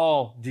can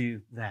all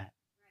do that.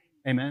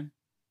 Amen.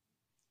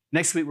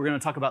 Next week, we're going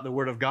to talk about the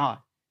Word of God.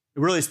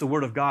 Really, it's the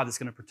Word of God that's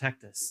going to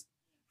protect us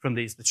from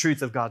the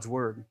truth of God's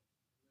Word.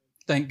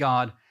 Thank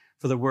God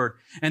for the Word.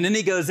 And then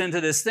he goes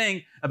into this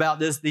thing about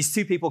these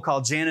two people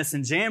called Jannes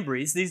and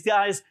Jambres. These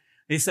guys,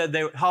 he said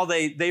how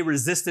they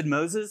resisted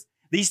Moses.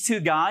 These two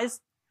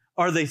guys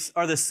are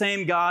the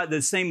same God,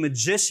 the same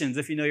magicians,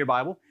 if you know your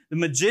Bible. The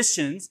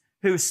magicians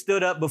who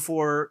stood up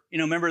before,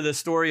 remember the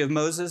story of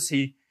Moses?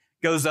 He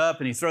goes up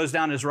and he throws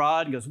down his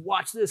rod and goes,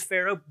 watch this,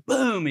 Pharaoh.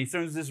 Boom! He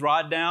throws his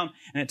rod down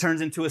and it turns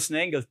into a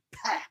snake and goes,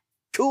 pah!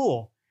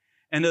 Cool.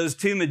 And those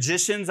two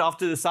magicians off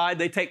to the side,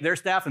 they take their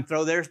staff and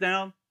throw theirs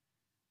down.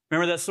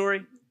 Remember that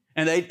story?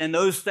 And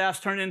those staffs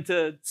turn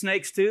into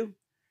snakes too?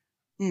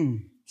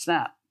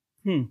 Snap.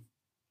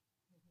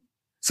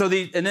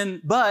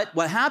 But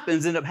what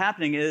ended up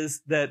happening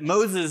is that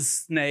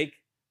Moses' snake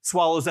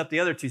swallows up the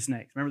other two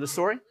snakes. Remember the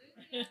story?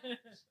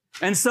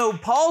 And so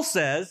Paul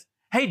says,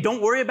 hey,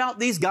 don't worry about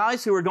these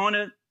guys who are going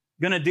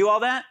to do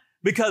all that,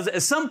 because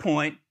at some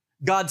point,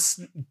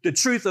 the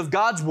truth of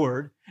God's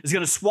word is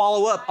going to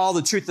swallow up all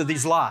the truth of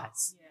these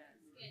lies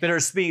that are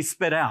being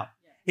spit out.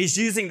 He's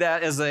using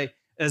that as a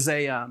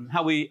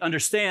how we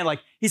understand. Like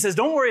he says,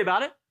 don't worry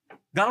about it.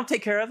 God will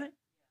take care of it.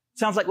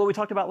 Sounds like what we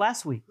talked about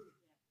last week.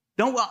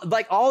 Don't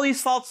like all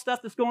these false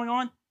stuff that's going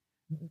on.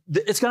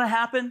 It's going to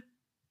happen.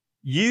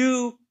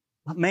 You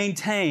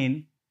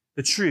maintain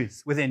the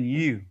truth within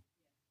you,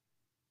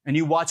 and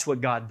you watch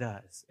what God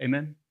does.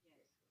 Amen.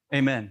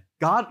 Amen.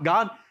 God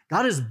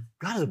is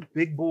a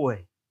big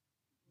boy.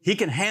 He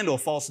can handle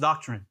false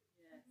doctrine.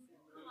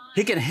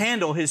 He can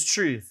handle his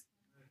truth.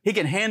 He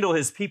can handle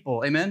his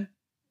people. Amen.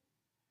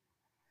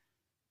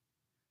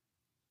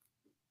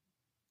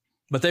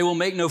 But they will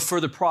make no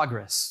further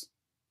progress,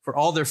 for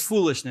all their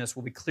foolishness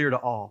will be clear to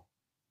all,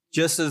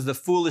 just as the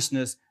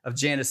foolishness of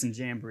Jannes and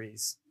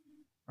Jambres,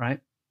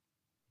 right?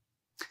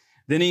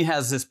 Then he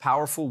has this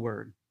powerful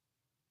word.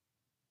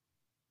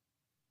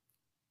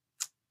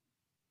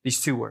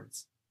 These two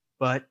words,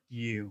 but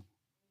you.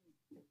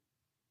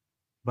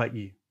 But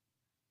you.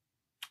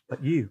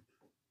 But you.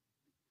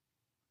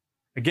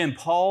 Again,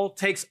 Paul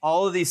takes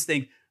all of these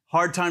things.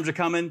 Hard times are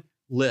coming,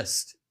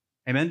 list.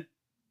 Amen?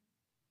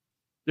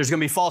 There's going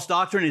to be false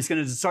doctrine. He's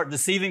going to start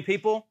deceiving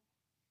people.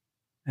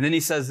 And then he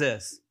says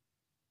this.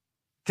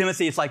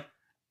 Timothy, it's like,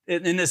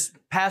 in this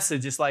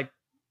passage, it's like,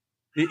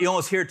 you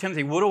almost hear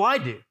Timothy, what do I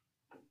do?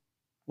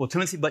 Well,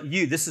 Timothy, but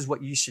you, this is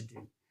what you should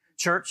do.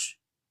 Church,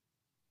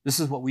 this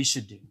is what we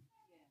should do.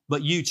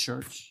 But you,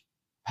 church,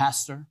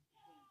 pastor,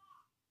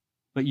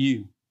 but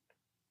you,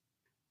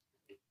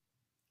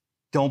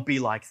 don't be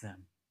like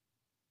them.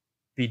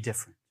 Be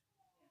different.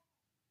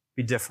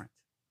 Be different.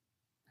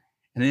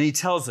 And then he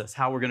tells us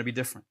how we're going to be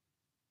different.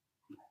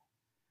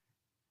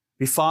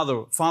 Be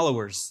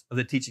followers of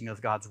the teaching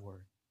of God's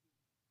word.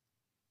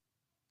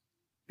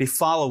 Be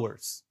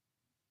followers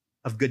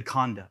of good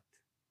conduct.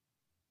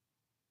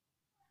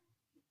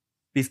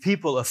 Be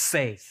people of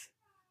faith.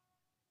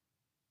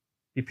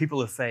 Be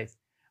people of faith.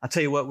 I'll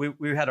tell you what,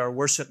 we had our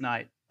worship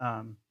night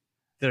the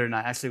other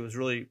night. Actually,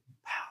 it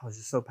was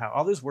just so powerful.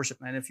 All this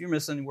worship night. If you're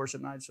missing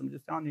worship nights, I'm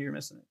just telling you, you're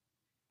missing it.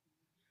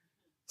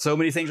 So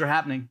many things are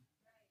happening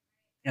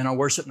in our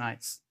worship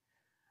nights.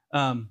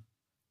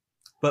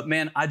 But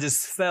man, I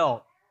just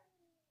felt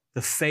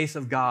the faith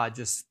of God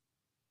just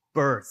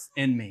birth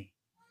in me,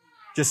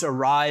 just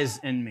arise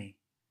in me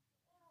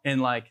in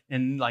like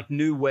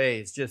new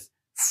ways. Just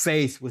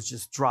faith was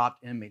just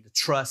dropped in me to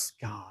trust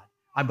God.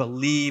 I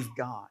believe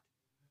God.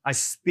 I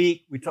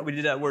speak, we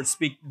did that word,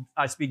 speak,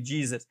 I speak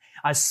Jesus.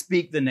 I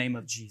speak the name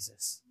of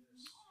Jesus.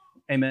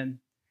 Amen.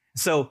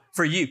 So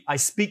for you, I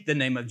speak the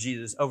name of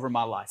Jesus over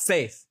my life.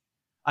 Faith.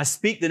 I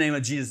speak the name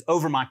of Jesus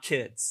over my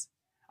kids.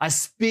 I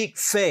speak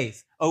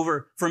faith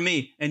for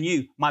me and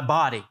you, my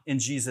body, in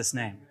Jesus'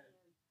 name.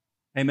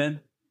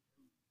 Amen.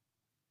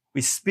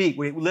 We speak,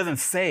 we live in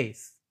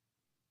faith.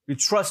 We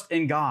trust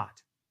in God.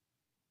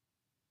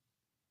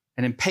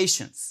 And in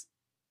patience.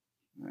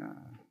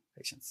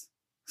 Patience.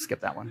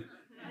 Skip that one.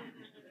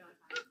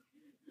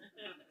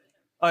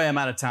 Oh yeah, I'm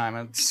out of time.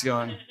 I'm just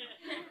going.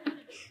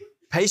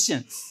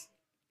 Patience.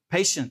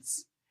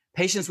 Patience.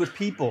 Patience with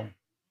people.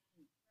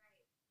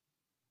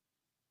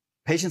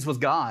 Patience with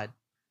God.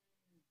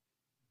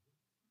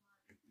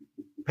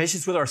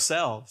 Patience with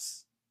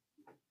ourselves.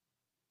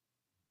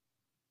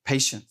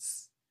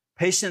 Patience.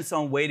 Patience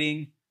on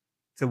waiting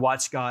to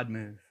watch God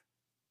move.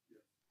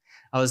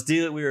 I was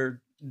dealing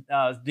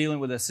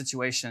with a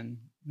situation,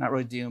 not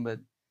really dealing, but,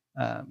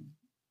 and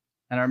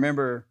I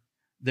remember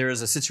there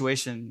was a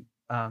situation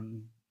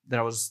that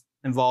I was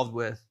involved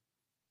with.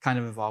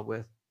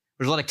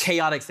 There's a lot of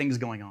chaotic things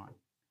going on.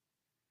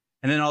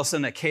 And then all of a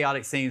sudden that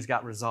chaotic things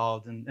got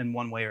resolved in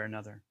one way or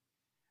another.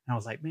 And I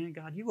was like, man,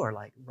 God, you are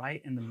like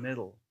right in the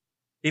middle.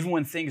 Even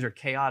when things are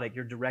chaotic,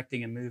 you're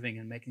directing and moving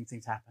and making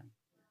things happen.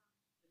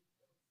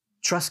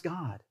 Trust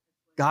God.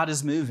 God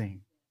is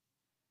moving.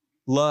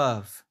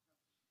 Love.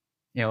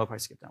 Yeah, we'll probably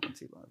skip that one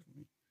too.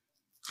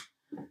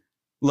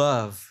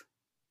 Love.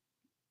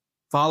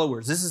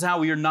 Followers. This is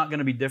how you're not going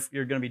to be different.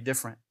 You're going to be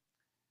different.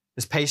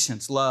 Is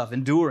patience, love,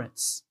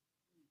 endurance.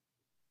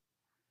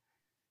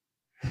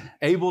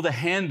 Able to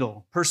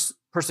handle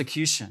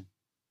persecution.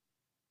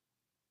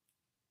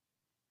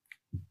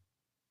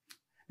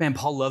 Man,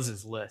 Paul loves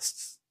his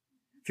lists.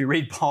 If you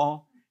read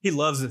Paul, he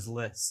loves his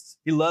lists.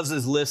 He loves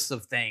his lists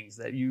of things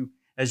that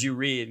as you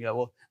read, you go,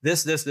 well,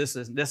 this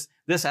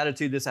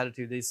attitude,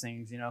 these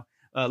things,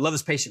 love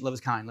is patient, love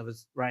is kind, love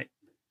is, right?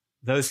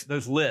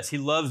 Those lists. He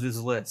loves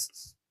his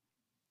lists.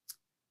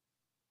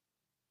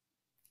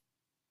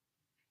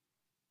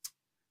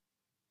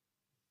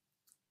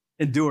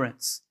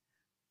 Endurance.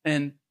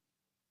 And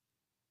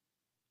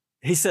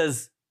he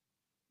says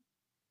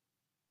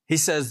He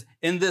says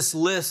in this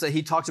list that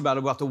he talks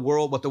about the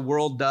world, what the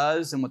world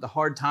does and what the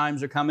hard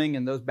times are coming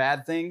and those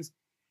bad things,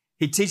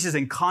 he teaches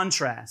in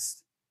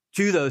contrast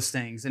to those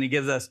things. And he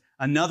gives us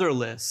another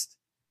list.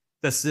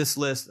 That's this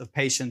list of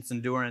patience,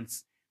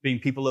 endurance, being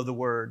people of the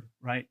word,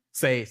 right?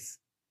 Faith,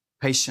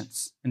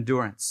 patience,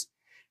 endurance.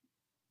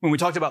 When we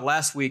talked about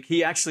last week,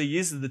 he actually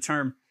uses the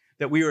term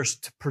that we are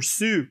to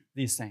pursue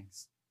these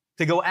things,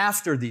 to go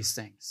after these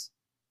things.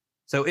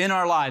 So in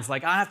our lives,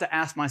 like I have to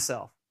ask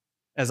myself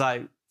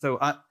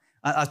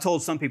I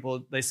told some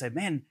people, they say,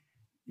 man,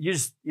 you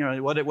just,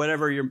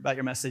 whatever about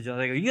your message,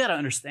 I go, you got to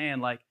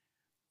understand, like,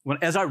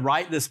 as I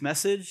write this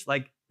message,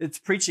 like, it's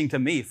preaching to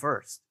me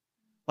first.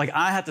 Like,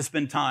 I have to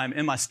spend time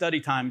in my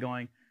study time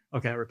going,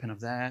 okay, I repent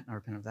of that, I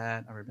repent of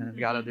that, I repent of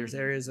God. There's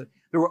areas that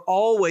we're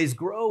always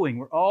growing.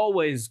 We're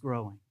always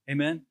growing.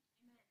 Amen?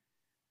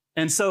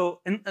 And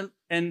so,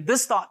 and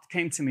this thought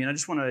came to me, and I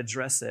just want to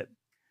address it.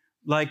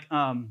 Like,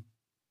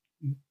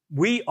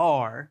 we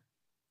are,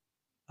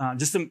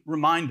 just to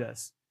remind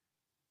us,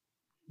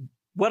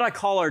 what I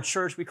call our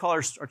church, I call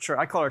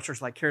our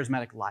church like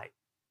charismatic light.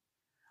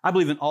 I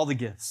believe in all the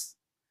gifts.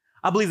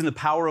 I believe in the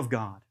power of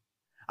God.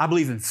 I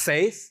believe in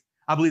faith.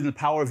 I believe in the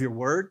power of your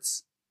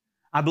words.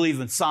 I believe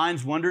in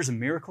signs, wonders, and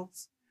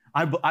miracles.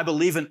 I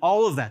believe in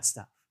all of that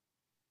stuff.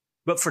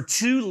 But for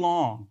too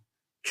long,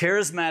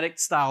 charismatic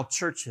style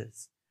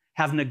churches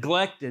have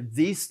neglected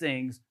these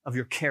things of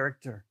your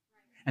character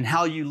and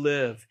how you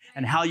live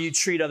and how you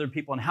treat other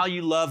people and how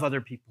you love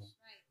other people.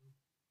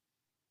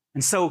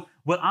 And so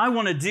what I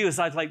want to do is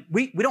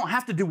we don't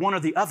have to do one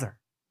or the other.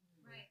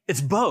 Right. It's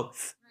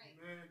both.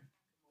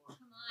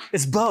 Right.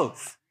 It's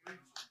both.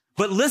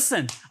 But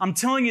listen, I'm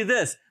telling you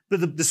this,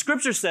 the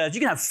scripture says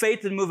you can have faith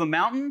to move a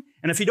mountain,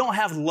 and if you don't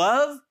have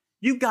love,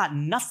 you've got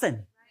nothing.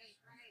 Right.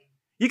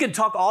 You can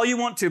talk all you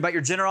want to about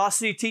your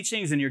generosity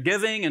teachings and your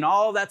giving and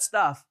all that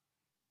stuff.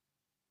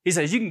 He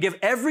says you can give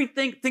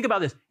everything. Think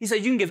about this. He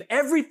says you can give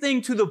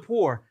everything to the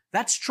poor.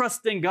 That's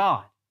trusting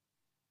God,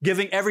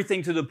 giving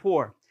everything to the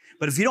poor.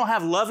 But if you don't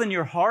have love in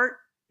your heart,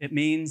 it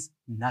means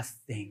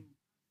nothing.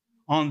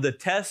 On the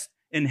test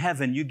in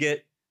heaven, you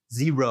get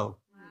 0.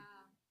 Wow.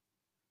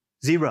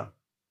 0.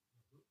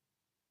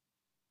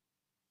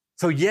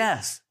 So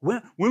yes, when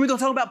are we going to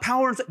talk about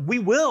power? We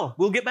will.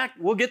 We'll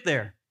get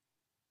there.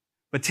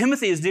 But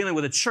Timothy is dealing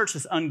with a church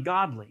that's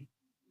ungodly.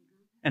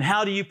 And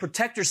how do you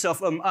protect yourself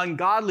from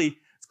ungodly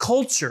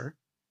culture?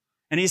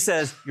 And he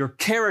says, your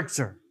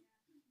character,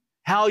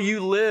 how you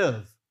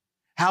live,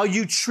 how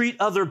you treat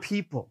other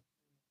people.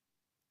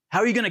 How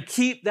are you going to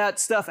keep that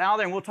stuff out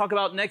there? And we'll talk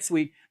about next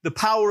week, the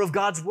power of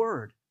God's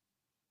word,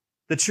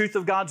 the truth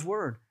of God's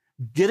word.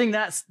 Getting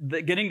God,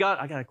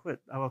 I got to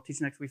quit. I will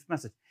teach next week's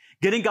message.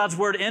 Getting God's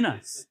word in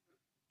us.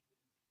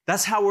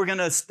 That's how we're going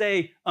to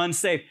stay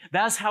unsafe.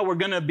 That's how we're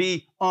going to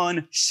be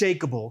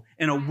unshakable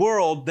in a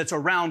world that's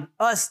around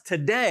us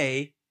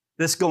today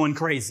that's going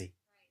crazy,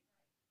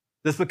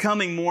 that's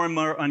becoming more and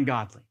more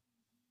ungodly.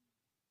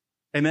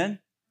 Amen?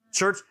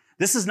 Church,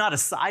 this is not a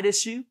side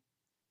issue.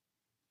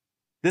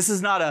 This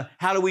is not a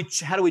how do we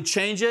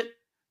change it?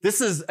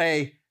 This is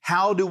a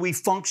how do we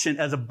function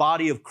as a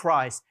body of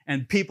Christ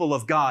and people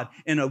of God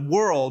in a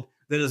world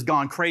that has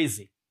gone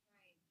crazy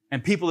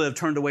and people that have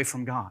turned away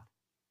from God.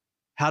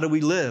 How do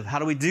we live? How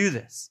do we do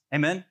this?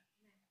 Amen?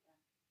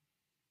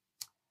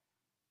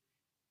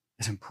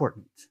 It's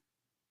important.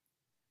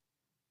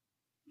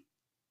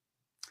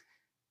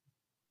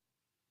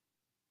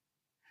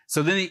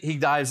 So then he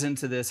dives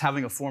into this,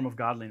 having a form of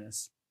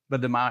godliness, but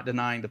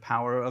denying the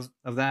power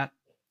of that.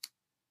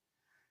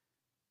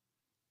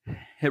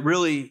 It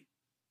really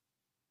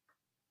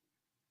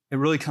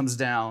comes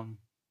down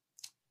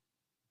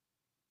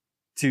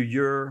to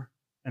your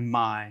and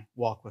my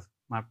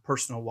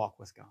personal walk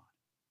with God.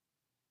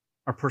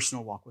 Our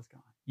personal walk with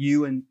God.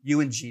 You and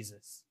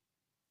Jesus.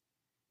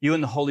 You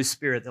and the Holy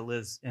Spirit that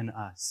lives in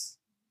us.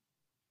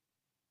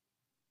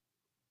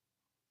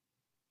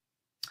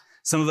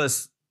 Some of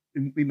us,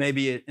 we may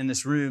be in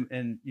this room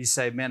and you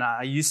say, man,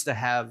 I used to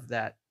have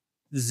that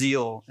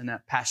zeal and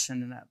that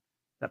passion and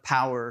that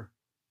power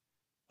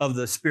of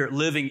the Spirit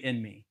living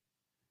in me.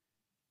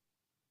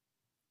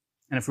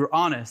 And if we're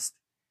honest,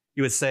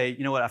 you would say,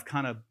 you know what, I've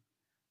kind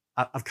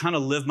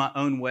of lived my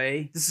own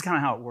way. This is kind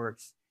of how it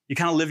works. You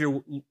kind of live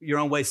your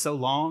own way so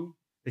long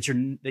that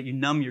you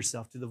numb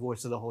yourself to the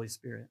voice of the Holy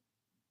Spirit.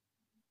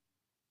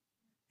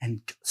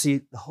 And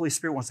see, the Holy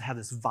Spirit wants to have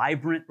this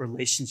vibrant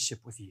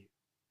relationship with you.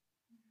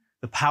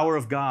 The power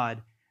of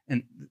God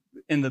and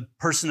in the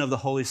person of the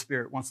Holy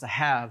Spirit wants to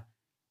have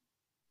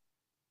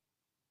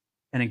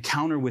an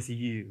encounter with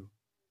you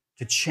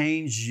to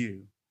change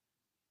you.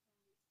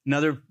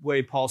 Another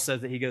way Paul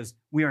says that, he goes,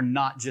 we are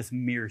not just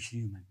mere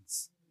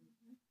humans.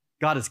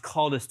 God has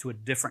called us to a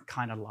different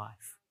kind of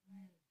life,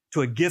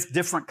 to a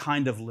different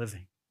kind of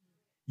living.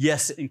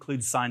 Yes, it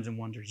includes signs and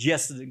wonders.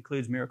 Yes, it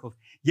includes miracles.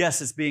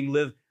 Yes, it's being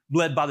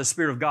led by the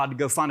Spirit of God to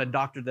go find a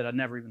doctor that I'd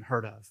never even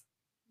heard of.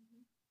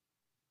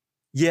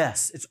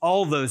 Yes, it's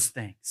all those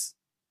things.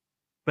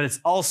 But it's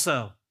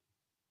also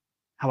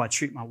how I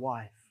treat my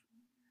wife,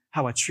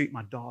 how I treat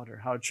my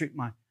daughter, how I treat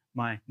my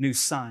my new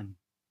son?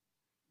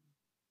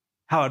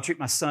 How do I treat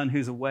my son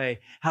who's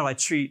away? How do I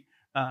treat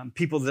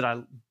people that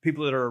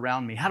are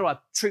around me? How do I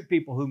treat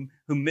people who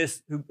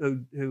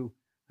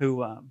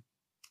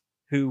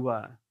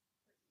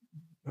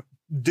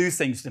do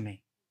things to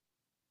me?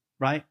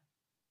 Right?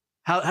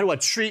 How do I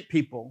treat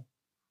people?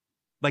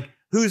 Like,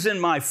 who's in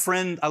my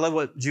friend? I love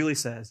what Julie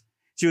says.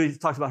 Julie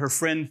talks about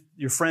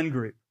your friend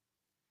group,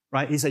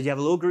 right? He said, you have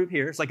a little group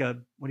here. It's like what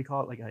do you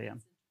call it? Like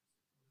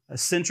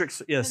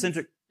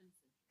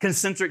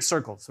concentric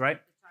circles,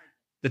 right?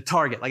 The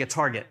target, like a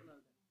target.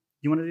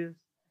 You want to do this?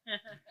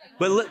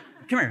 But look,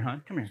 come here,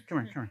 hon. Come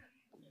here.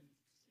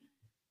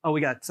 Oh,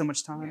 we got so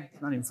much time.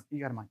 You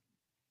got a mic.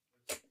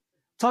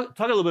 Talk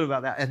a little bit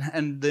about that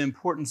and the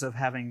importance of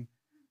having,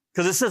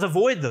 because it says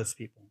avoid those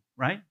people,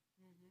 right?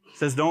 It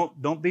says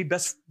don't be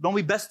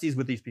besties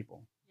with these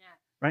people. Yeah.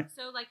 Right?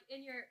 So like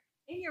in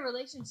your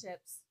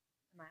relationships,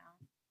 am I on?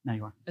 Now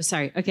you are. Oh,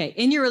 sorry. Okay.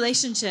 In your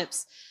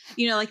relationships,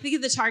 like think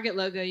of the Target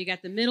logo. You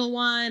got the middle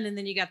one, and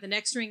then you got the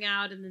next ring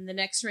out, and then the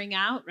next ring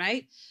out,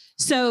 right?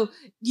 So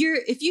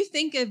if you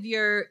think of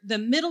the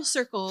middle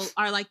circle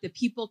are like the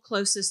people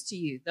closest to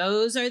you.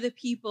 Those are the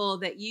people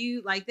that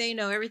you, like, they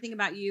know everything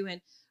about you.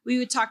 And we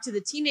would talk to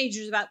the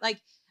teenagers about,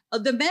 like,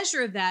 the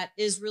measure of that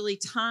is really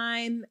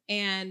time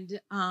and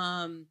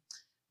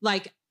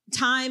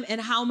time and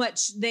how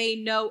much they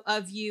know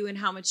of you and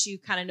how much you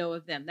kind of know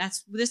of them.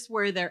 This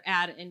where they're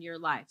at in your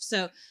life.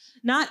 So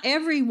not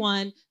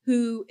everyone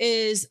who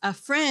is a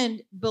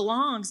friend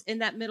belongs in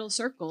that middle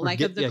circle,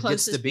 of the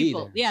closest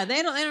people. There. Yeah,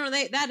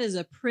 that is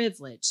a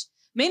privilege.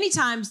 Many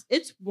times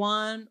it's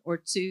one or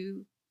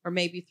two or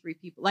maybe three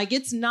people. Like,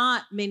 it's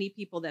not many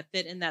people that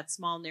fit in that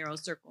small, narrow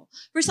circle.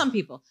 For some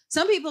people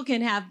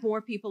can have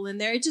more people in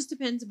there. It just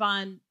depends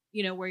upon,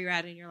 where you're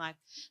at in your life.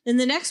 Then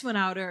the next one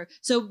out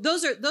so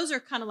those are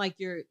kind of like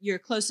your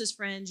closest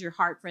friends, your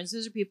heart friends.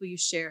 Those are people you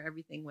share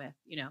everything with,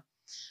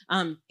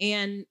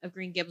 Anne of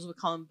Green Gables would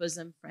call them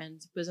bosom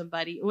friends, bosom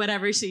buddy,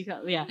 whatever she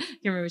called. Yeah, can't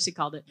remember what she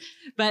called it.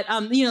 But,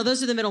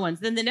 those are the middle ones.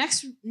 Then the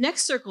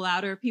next circle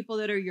out are people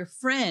that are your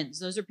friends.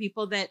 Those are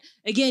people that,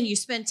 again, you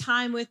spend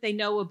time with, they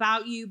know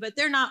about you, but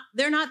they're not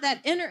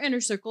that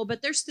inner circle,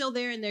 but they're still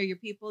there and they're your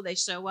people. They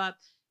show up.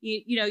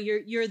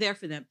 You're there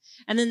for them.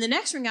 And then the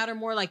next ring out are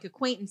more like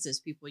acquaintances,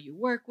 people you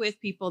work with,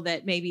 people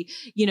that maybe,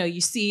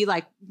 you see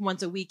like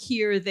once a week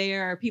here or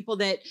there, people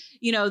that,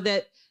 you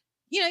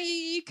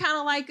kind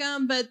of like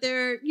them, but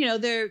they're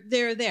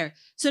there.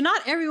 So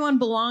not everyone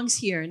belongs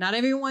here. Not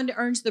everyone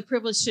earns the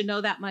privilege to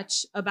know that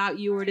much about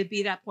you or to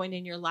be that point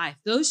in your life.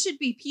 Those should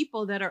be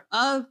people that are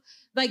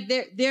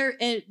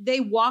they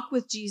walk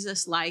with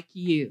Jesus like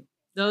you.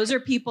 Those are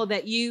people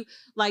that you,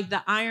 like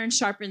the iron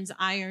sharpens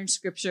iron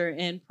scripture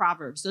in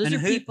Proverbs. Those are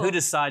people. Who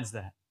decides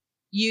that?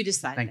 You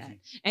decide Thank that. you.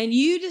 And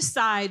you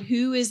decide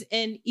who is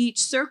in each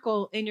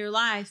circle in your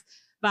life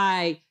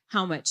by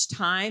how much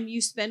time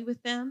you spend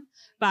with them,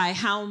 by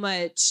how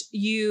much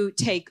you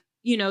take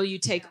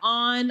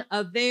on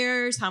of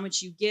theirs, how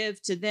much you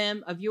give to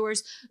them of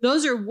yours.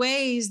 Those are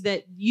ways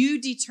that you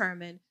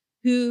determine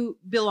who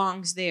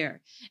belongs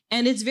there.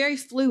 And it's very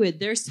fluid.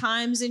 There's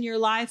times in your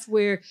life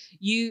where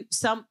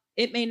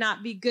it may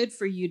not be good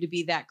for you to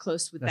be that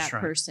close with that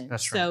person.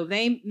 That's right. So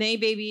they may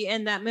be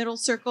in that middle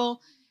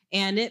circle,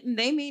 and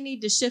they may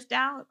need to shift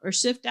out or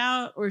shift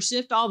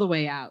all the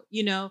way out,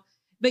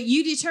 But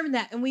you determine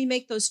that, and we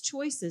make those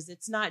choices.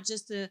 It's not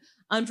just a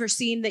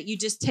unforeseen that you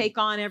just take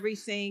on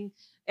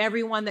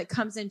everyone that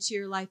comes into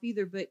your life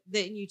either, but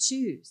then you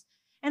choose.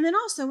 And then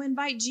also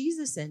invite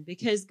Jesus in,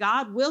 because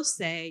God will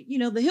say,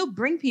 that he'll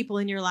bring people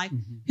in your life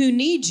who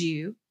need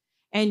you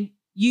and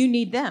you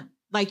need them.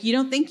 Like, you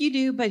don't think you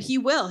do, but he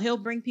will. He'll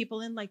bring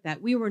people in like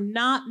that. We were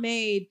not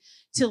made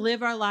to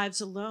live our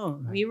lives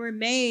alone. Right. We were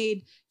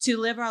made to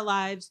live our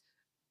lives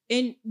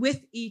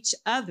with each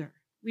other.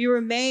 We were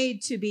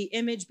made to be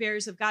image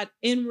bearers of God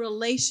in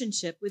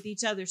relationship with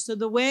each other. So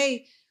the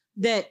way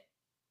that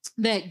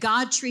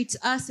God treats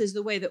us is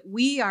the way that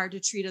we are to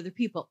treat other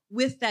people,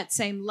 with that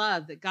same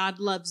love that God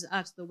loves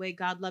us, the way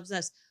God loves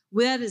us.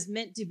 That is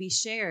meant to be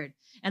shared.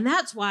 And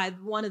that's why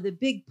one of the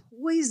big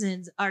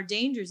poisons, our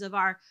dangers of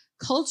our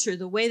culture,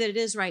 the way that it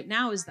is right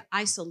now, is the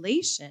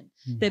isolation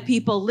that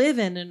people live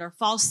in, and our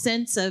false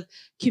sense of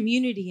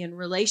community and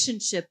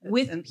relationship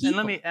with people. And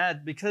let me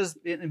add, because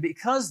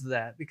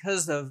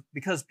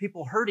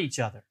people hurt each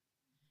other.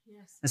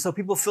 Yes. And so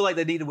people feel like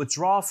they need to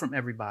withdraw from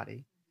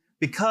everybody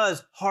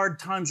because hard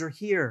times are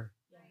here.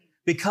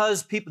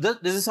 Because people,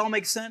 does this all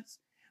make sense?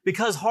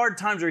 Because hard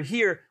times are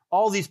here,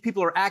 all these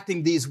people are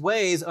acting these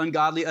ways,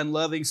 ungodly,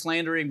 unloving,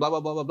 slandering, blah, blah,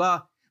 blah, blah,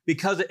 blah,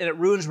 because it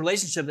ruins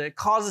relationships. It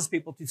causes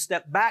people to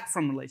step back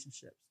from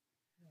relationships,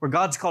 where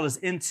God's called us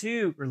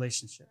into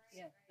relationships.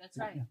 Yeah, that's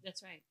right. Yeah.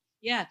 That's right.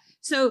 Yeah.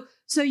 So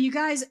you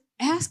guys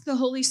ask the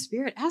Holy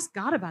Spirit, ask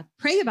God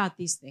pray about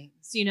these things,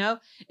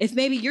 if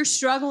maybe you're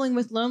struggling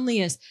with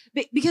loneliness,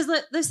 because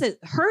listen,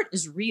 hurt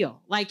is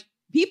real. Like,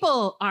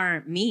 people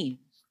aren't mean,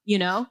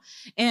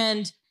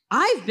 and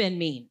I've been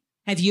mean.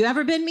 Have you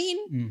ever been mean?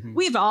 Mm-hmm.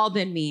 We've all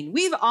been mean.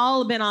 We've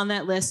all been on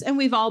that list, and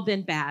we've all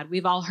been bad.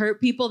 We've all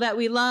hurt people that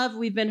we love.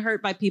 We've been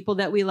hurt by people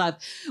that we love.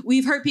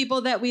 We've hurt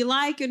people that we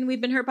like, and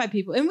we've been hurt by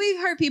people. And we've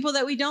hurt people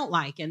that we don't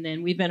like, and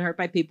then we've been hurt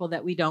by people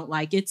that we don't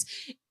like. It's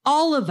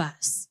all of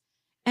us.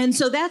 And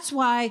so that's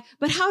why,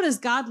 but how does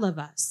God love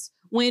us?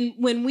 When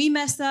we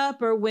mess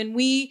up, or when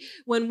we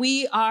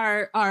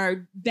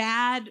are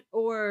bad,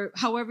 or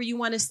however you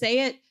want to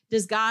say it,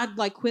 does God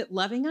like quit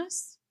loving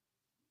us?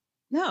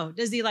 No.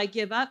 Does he like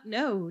give up?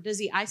 No. Does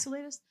he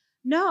isolate us?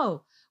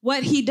 No.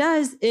 What he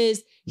does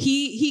is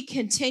he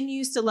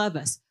continues to love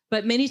us.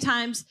 But many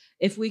times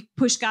if we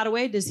push God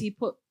away,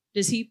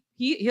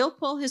 he'll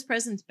pull his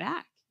presence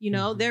back. You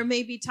know, there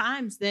may be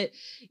times that,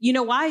 you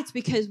know why? It's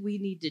because we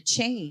need to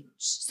change.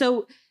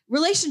 So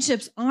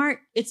relationships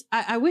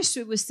I wish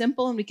it was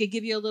simple and we could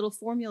give you a little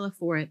formula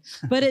for it,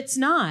 but it's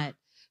not,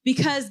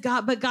 because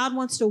God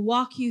wants to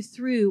walk you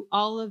through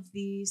all of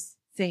these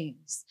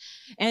things.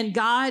 And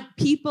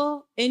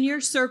people in your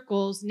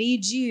circles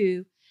need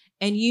you,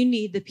 and you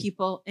need the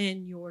people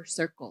in your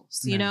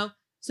circles, you know?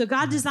 So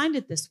God designed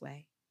it this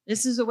way.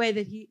 This is the way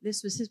that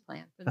this was his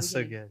plan. That's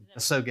so good.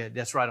 That's so good.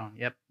 That's right on.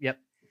 Yep.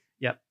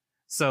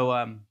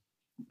 So,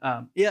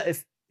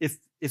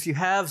 if you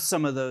have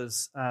some of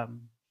those, let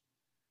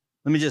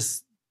me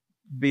just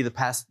be the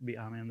pastor.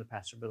 I'm the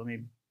pastor, but let me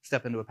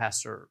step into a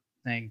pastor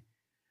thing.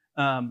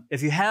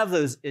 If you have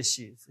those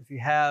issues, if you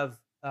have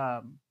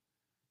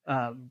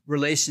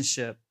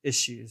relationship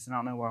issues, and I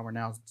don't know why we're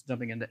now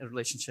jumping into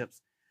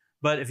relationships,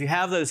 but if you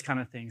have those kind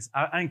of things,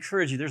 I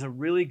encourage you. There's a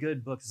really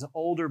good book. It's an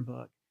older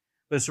book,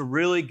 but it's a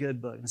really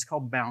good book, and it's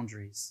called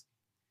Boundaries.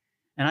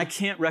 And I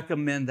can't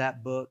recommend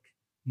that book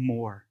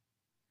more,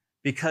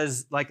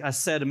 because, like I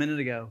said a minute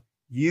ago,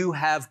 you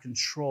have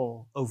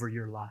control over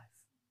your life.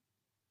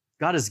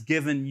 God has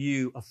given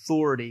you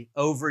authority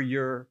over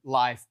your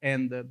life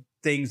and the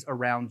things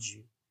around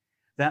you.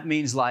 That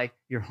means like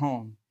your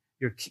home,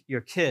 your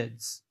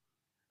kids,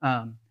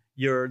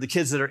 the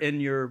kids that are in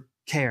your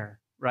care,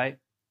 right?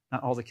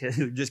 Not all the kids,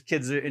 just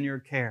kids that are in your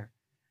care.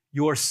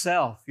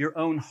 Yourself, your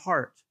own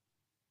heart,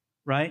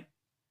 right?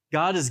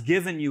 God has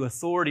given you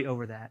authority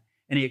over that,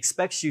 and he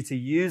expects you to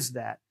use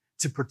that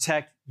to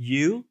protect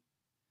you.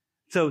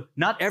 So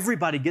not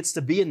everybody gets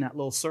to be in that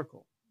little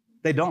circle.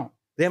 They don't.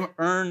 They haven't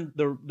earned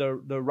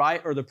the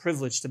right or the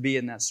privilege to be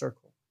in that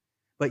circle.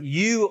 But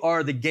you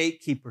are the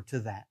gatekeeper to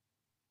that.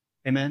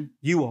 Amen?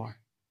 You are.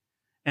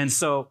 And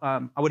so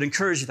I would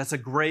encourage you, that's a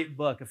great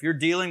book. If you're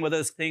dealing with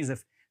those things,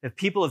 if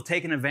people have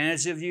taken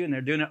advantage of you and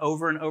they're doing it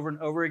over and over and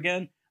over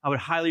again, I would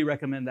highly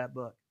recommend that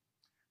book,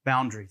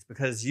 Boundaries,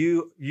 because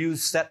you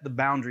set the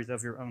boundaries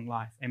of your own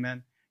life.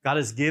 Amen? God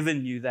has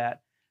given you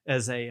that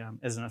as an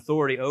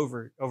authority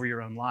over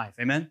your own life.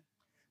 Amen?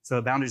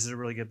 So Boundaries is a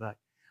really good book.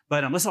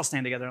 But let's all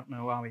stand together. I don't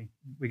know why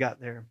we got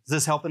there. Is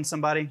this helping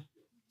somebody?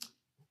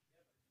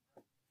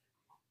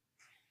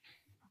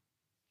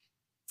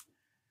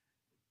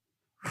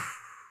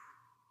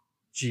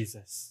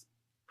 Jesus.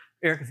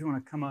 Eric, if you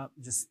want to come up,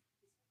 just...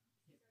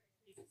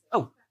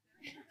 Oh.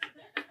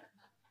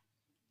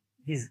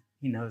 He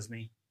knows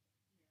me.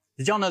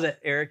 Did y'all know that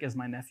Eric is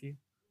my nephew?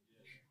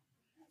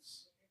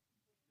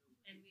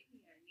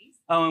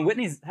 Oh,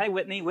 and hi,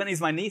 Whitney. Whitney's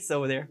my niece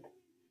over there.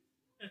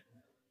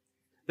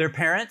 Their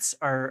parents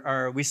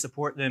we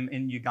support them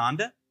in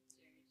Uganda.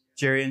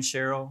 Jerry and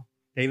Cheryl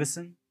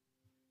Davison.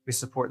 We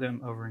support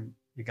them over in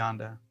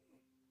Uganda.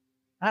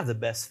 I have the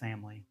best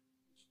family.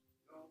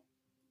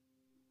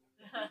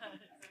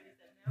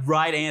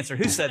 Right answer.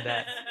 Who said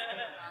that?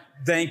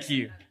 Thank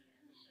you.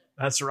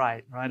 That's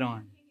right. Right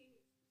on.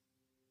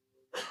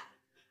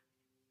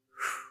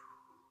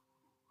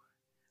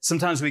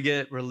 Sometimes we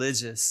get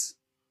religious,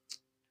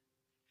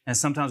 and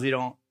sometimes we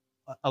don't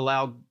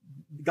allow.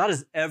 God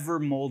is ever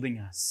molding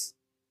us.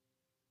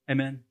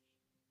 Amen.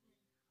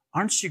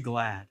 Aren't you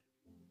glad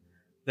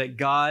that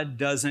God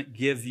doesn't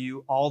give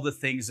you all the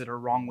things that are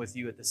wrong with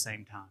you at the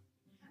same time?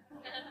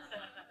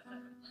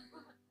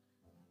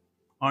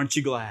 Aren't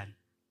you glad?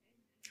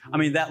 I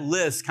mean, that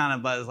list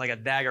kind of is like a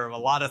dagger of a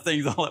lot of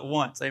things all at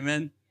once.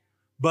 Amen.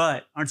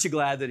 But aren't you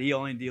glad that he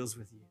only deals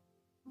with you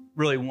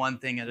really one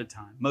thing at a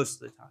time,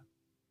 most of the time?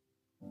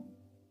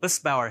 Let's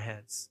bow our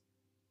heads.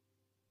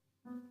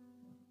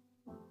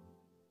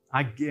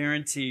 I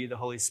guarantee you the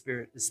Holy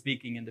Spirit is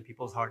speaking into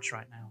people's hearts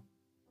right now.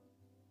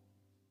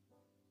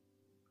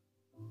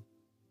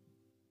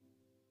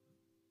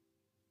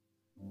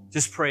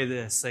 Just pray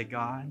this. Say,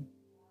 God,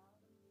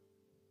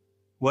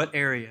 what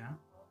area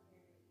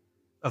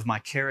of my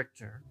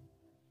character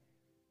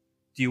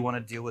do you want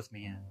to deal with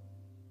me in?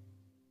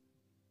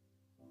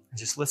 And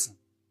just listen.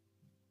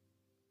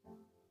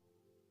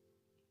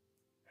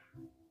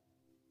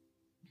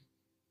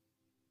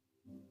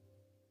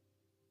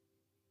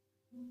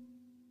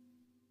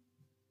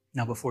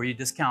 Now, before you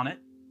discount it,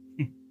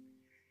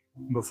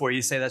 before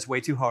you say that's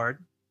way too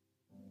hard,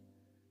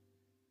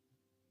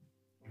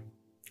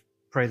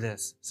 pray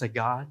this. Say,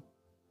 God,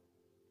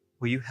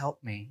 will you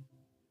help me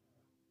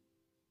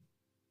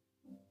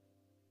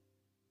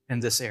in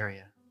this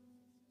area?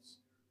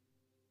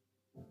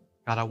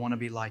 God, I want to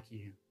be like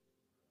you.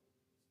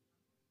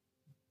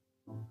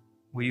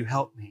 Will you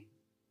help me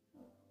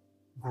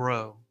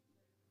grow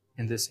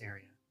in this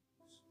area?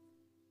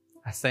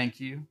 I thank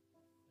you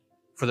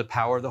for the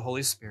power of the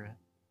Holy Spirit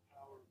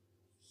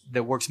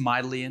that works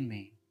mightily in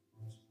me,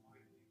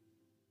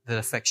 that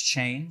affects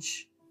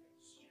change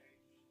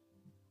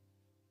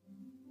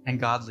and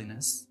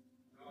godliness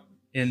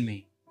in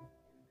me.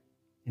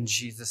 In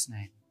Jesus'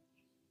 name.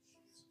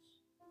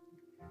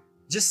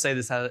 Just say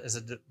this as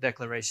a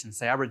declaration.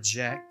 Say, I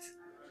reject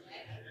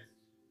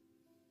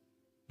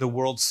the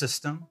world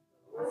system,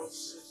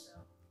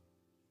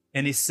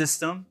 any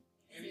system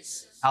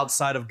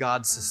outside of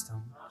God's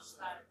system.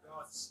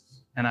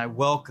 And I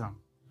welcome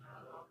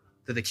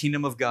that the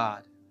kingdom of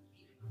God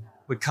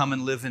would come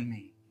and live in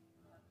me.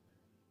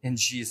 In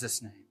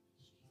Jesus' name.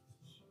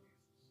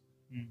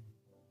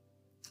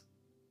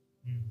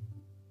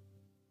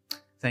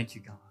 Thank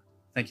you, God.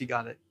 Thank you,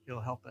 God, that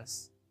you'll help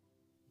us.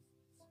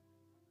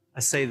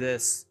 I say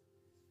this,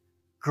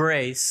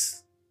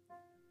 grace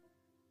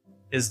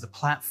is the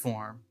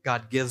platform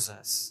God gives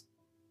us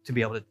to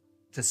be able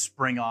to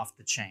spring off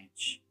the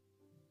change.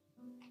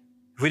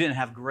 If we didn't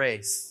have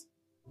grace,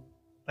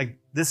 like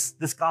this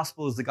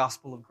gospel is the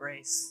gospel of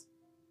grace.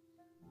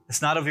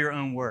 It's not of your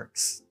own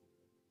works.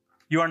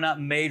 You are not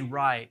made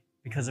right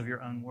because of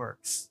your own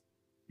works.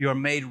 You are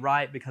made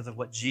right because of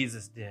what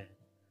Jesus did.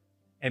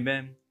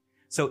 Amen.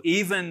 So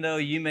even though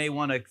you may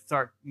want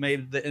to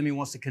maybe the enemy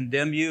wants to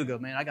condemn you, go,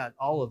 man, I got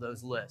all of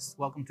those lists.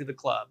 Welcome to the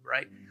club,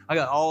 right? I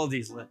got all of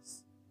these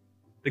lists.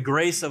 The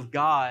grace of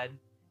God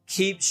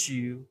keeps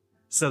you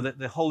so that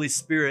the Holy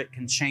Spirit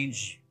can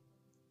change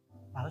you.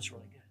 Wow, that's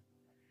really good.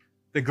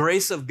 The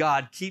grace of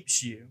God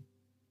keeps you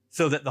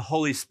so that the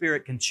Holy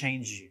Spirit can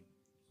change you.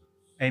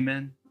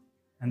 Amen.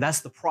 And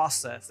that's the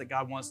process that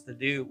God wants to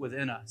do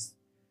within us.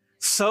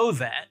 So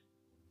that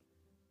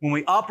when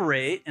we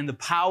operate in the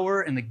power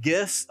and the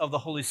gifts of the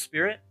Holy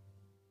Spirit,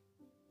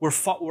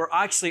 we're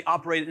actually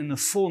operating in the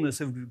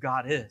fullness of who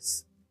God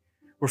is.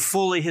 We're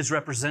fully His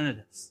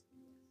representatives,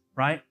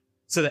 right?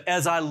 So that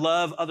as I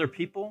love other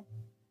people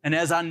and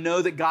as I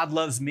know that God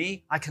loves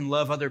me, I can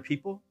love other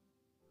people.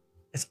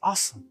 It's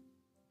awesome.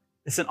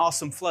 It's an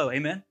awesome flow.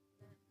 Amen?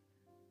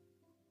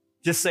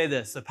 Just say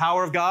this. The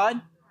power of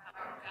God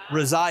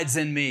resides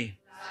in me.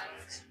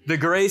 The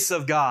grace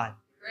of God,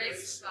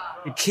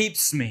 it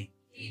keeps me.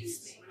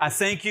 I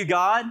thank you,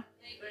 God,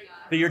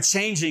 that you're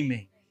changing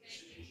me,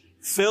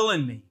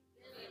 filling me.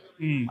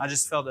 I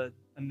just felt a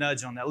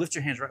nudge on that. Lift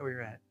your hands right where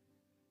you're at.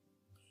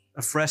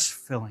 A fresh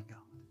filling, God.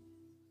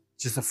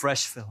 Just a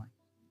fresh filling.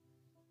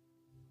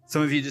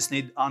 Some of you just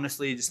need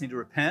to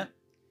repent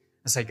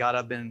and say, God,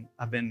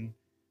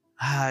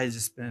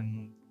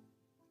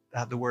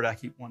 the word I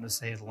keep wanting to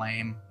say is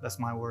lame. That's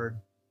my word.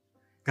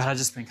 God, I've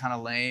just been kind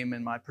of lame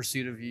in my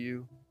pursuit of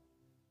you.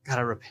 God,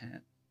 I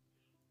repent.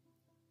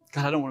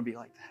 God, I don't want to be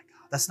like that,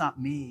 God. That's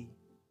not me.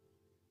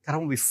 God, I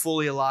want to be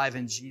fully alive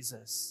in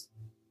Jesus.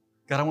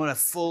 God, I want to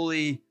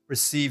fully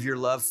receive your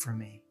love for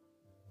me.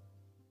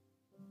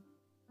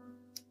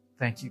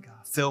 Thank you,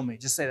 God. Fill me.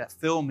 Just say that.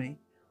 Fill me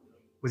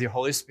with your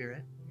Holy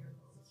Spirit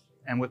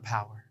and with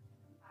power.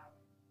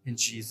 In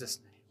Jesus'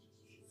 name.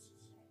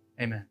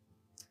 Amen.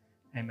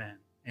 Amen.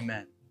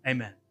 Amen.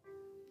 Amen.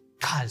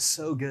 God is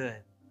so good.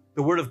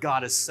 The Word of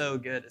God is so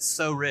good. It's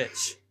so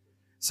rich.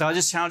 So I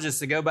just challenge us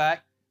to go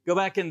back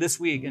in this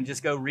week and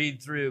just go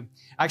read through.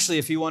 Actually,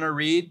 if you want to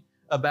read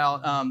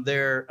about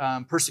their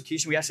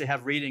persecution, we actually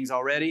have readings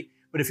already.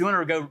 But if you want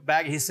to go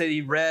back, he said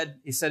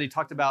he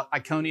talked about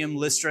Iconium,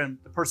 Lystra, and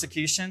the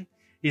persecution.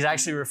 He's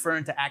actually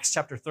referring to Acts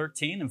chapter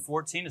 13 and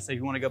 14. So if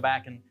you want to go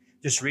back and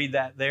just read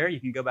that there, you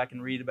can go back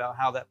and read about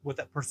what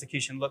that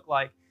persecution looked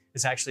like.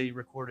 It's actually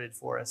recorded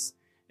for us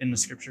in the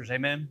scriptures.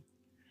 Amen.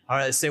 All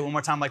right, let's say it one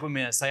more time like 1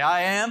 minute. Say,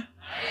 I am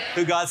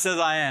who God says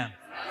I am.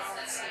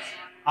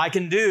 I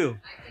can do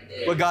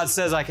what God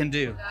says I can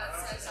do.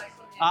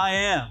 I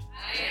am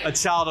a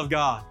child of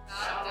God,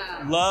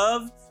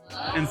 loved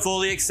and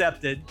fully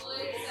accepted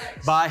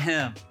by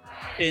Him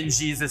in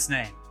Jesus'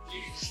 name.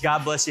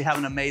 God bless you. Have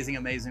an amazing,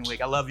 amazing week.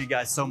 I love you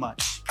guys so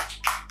much.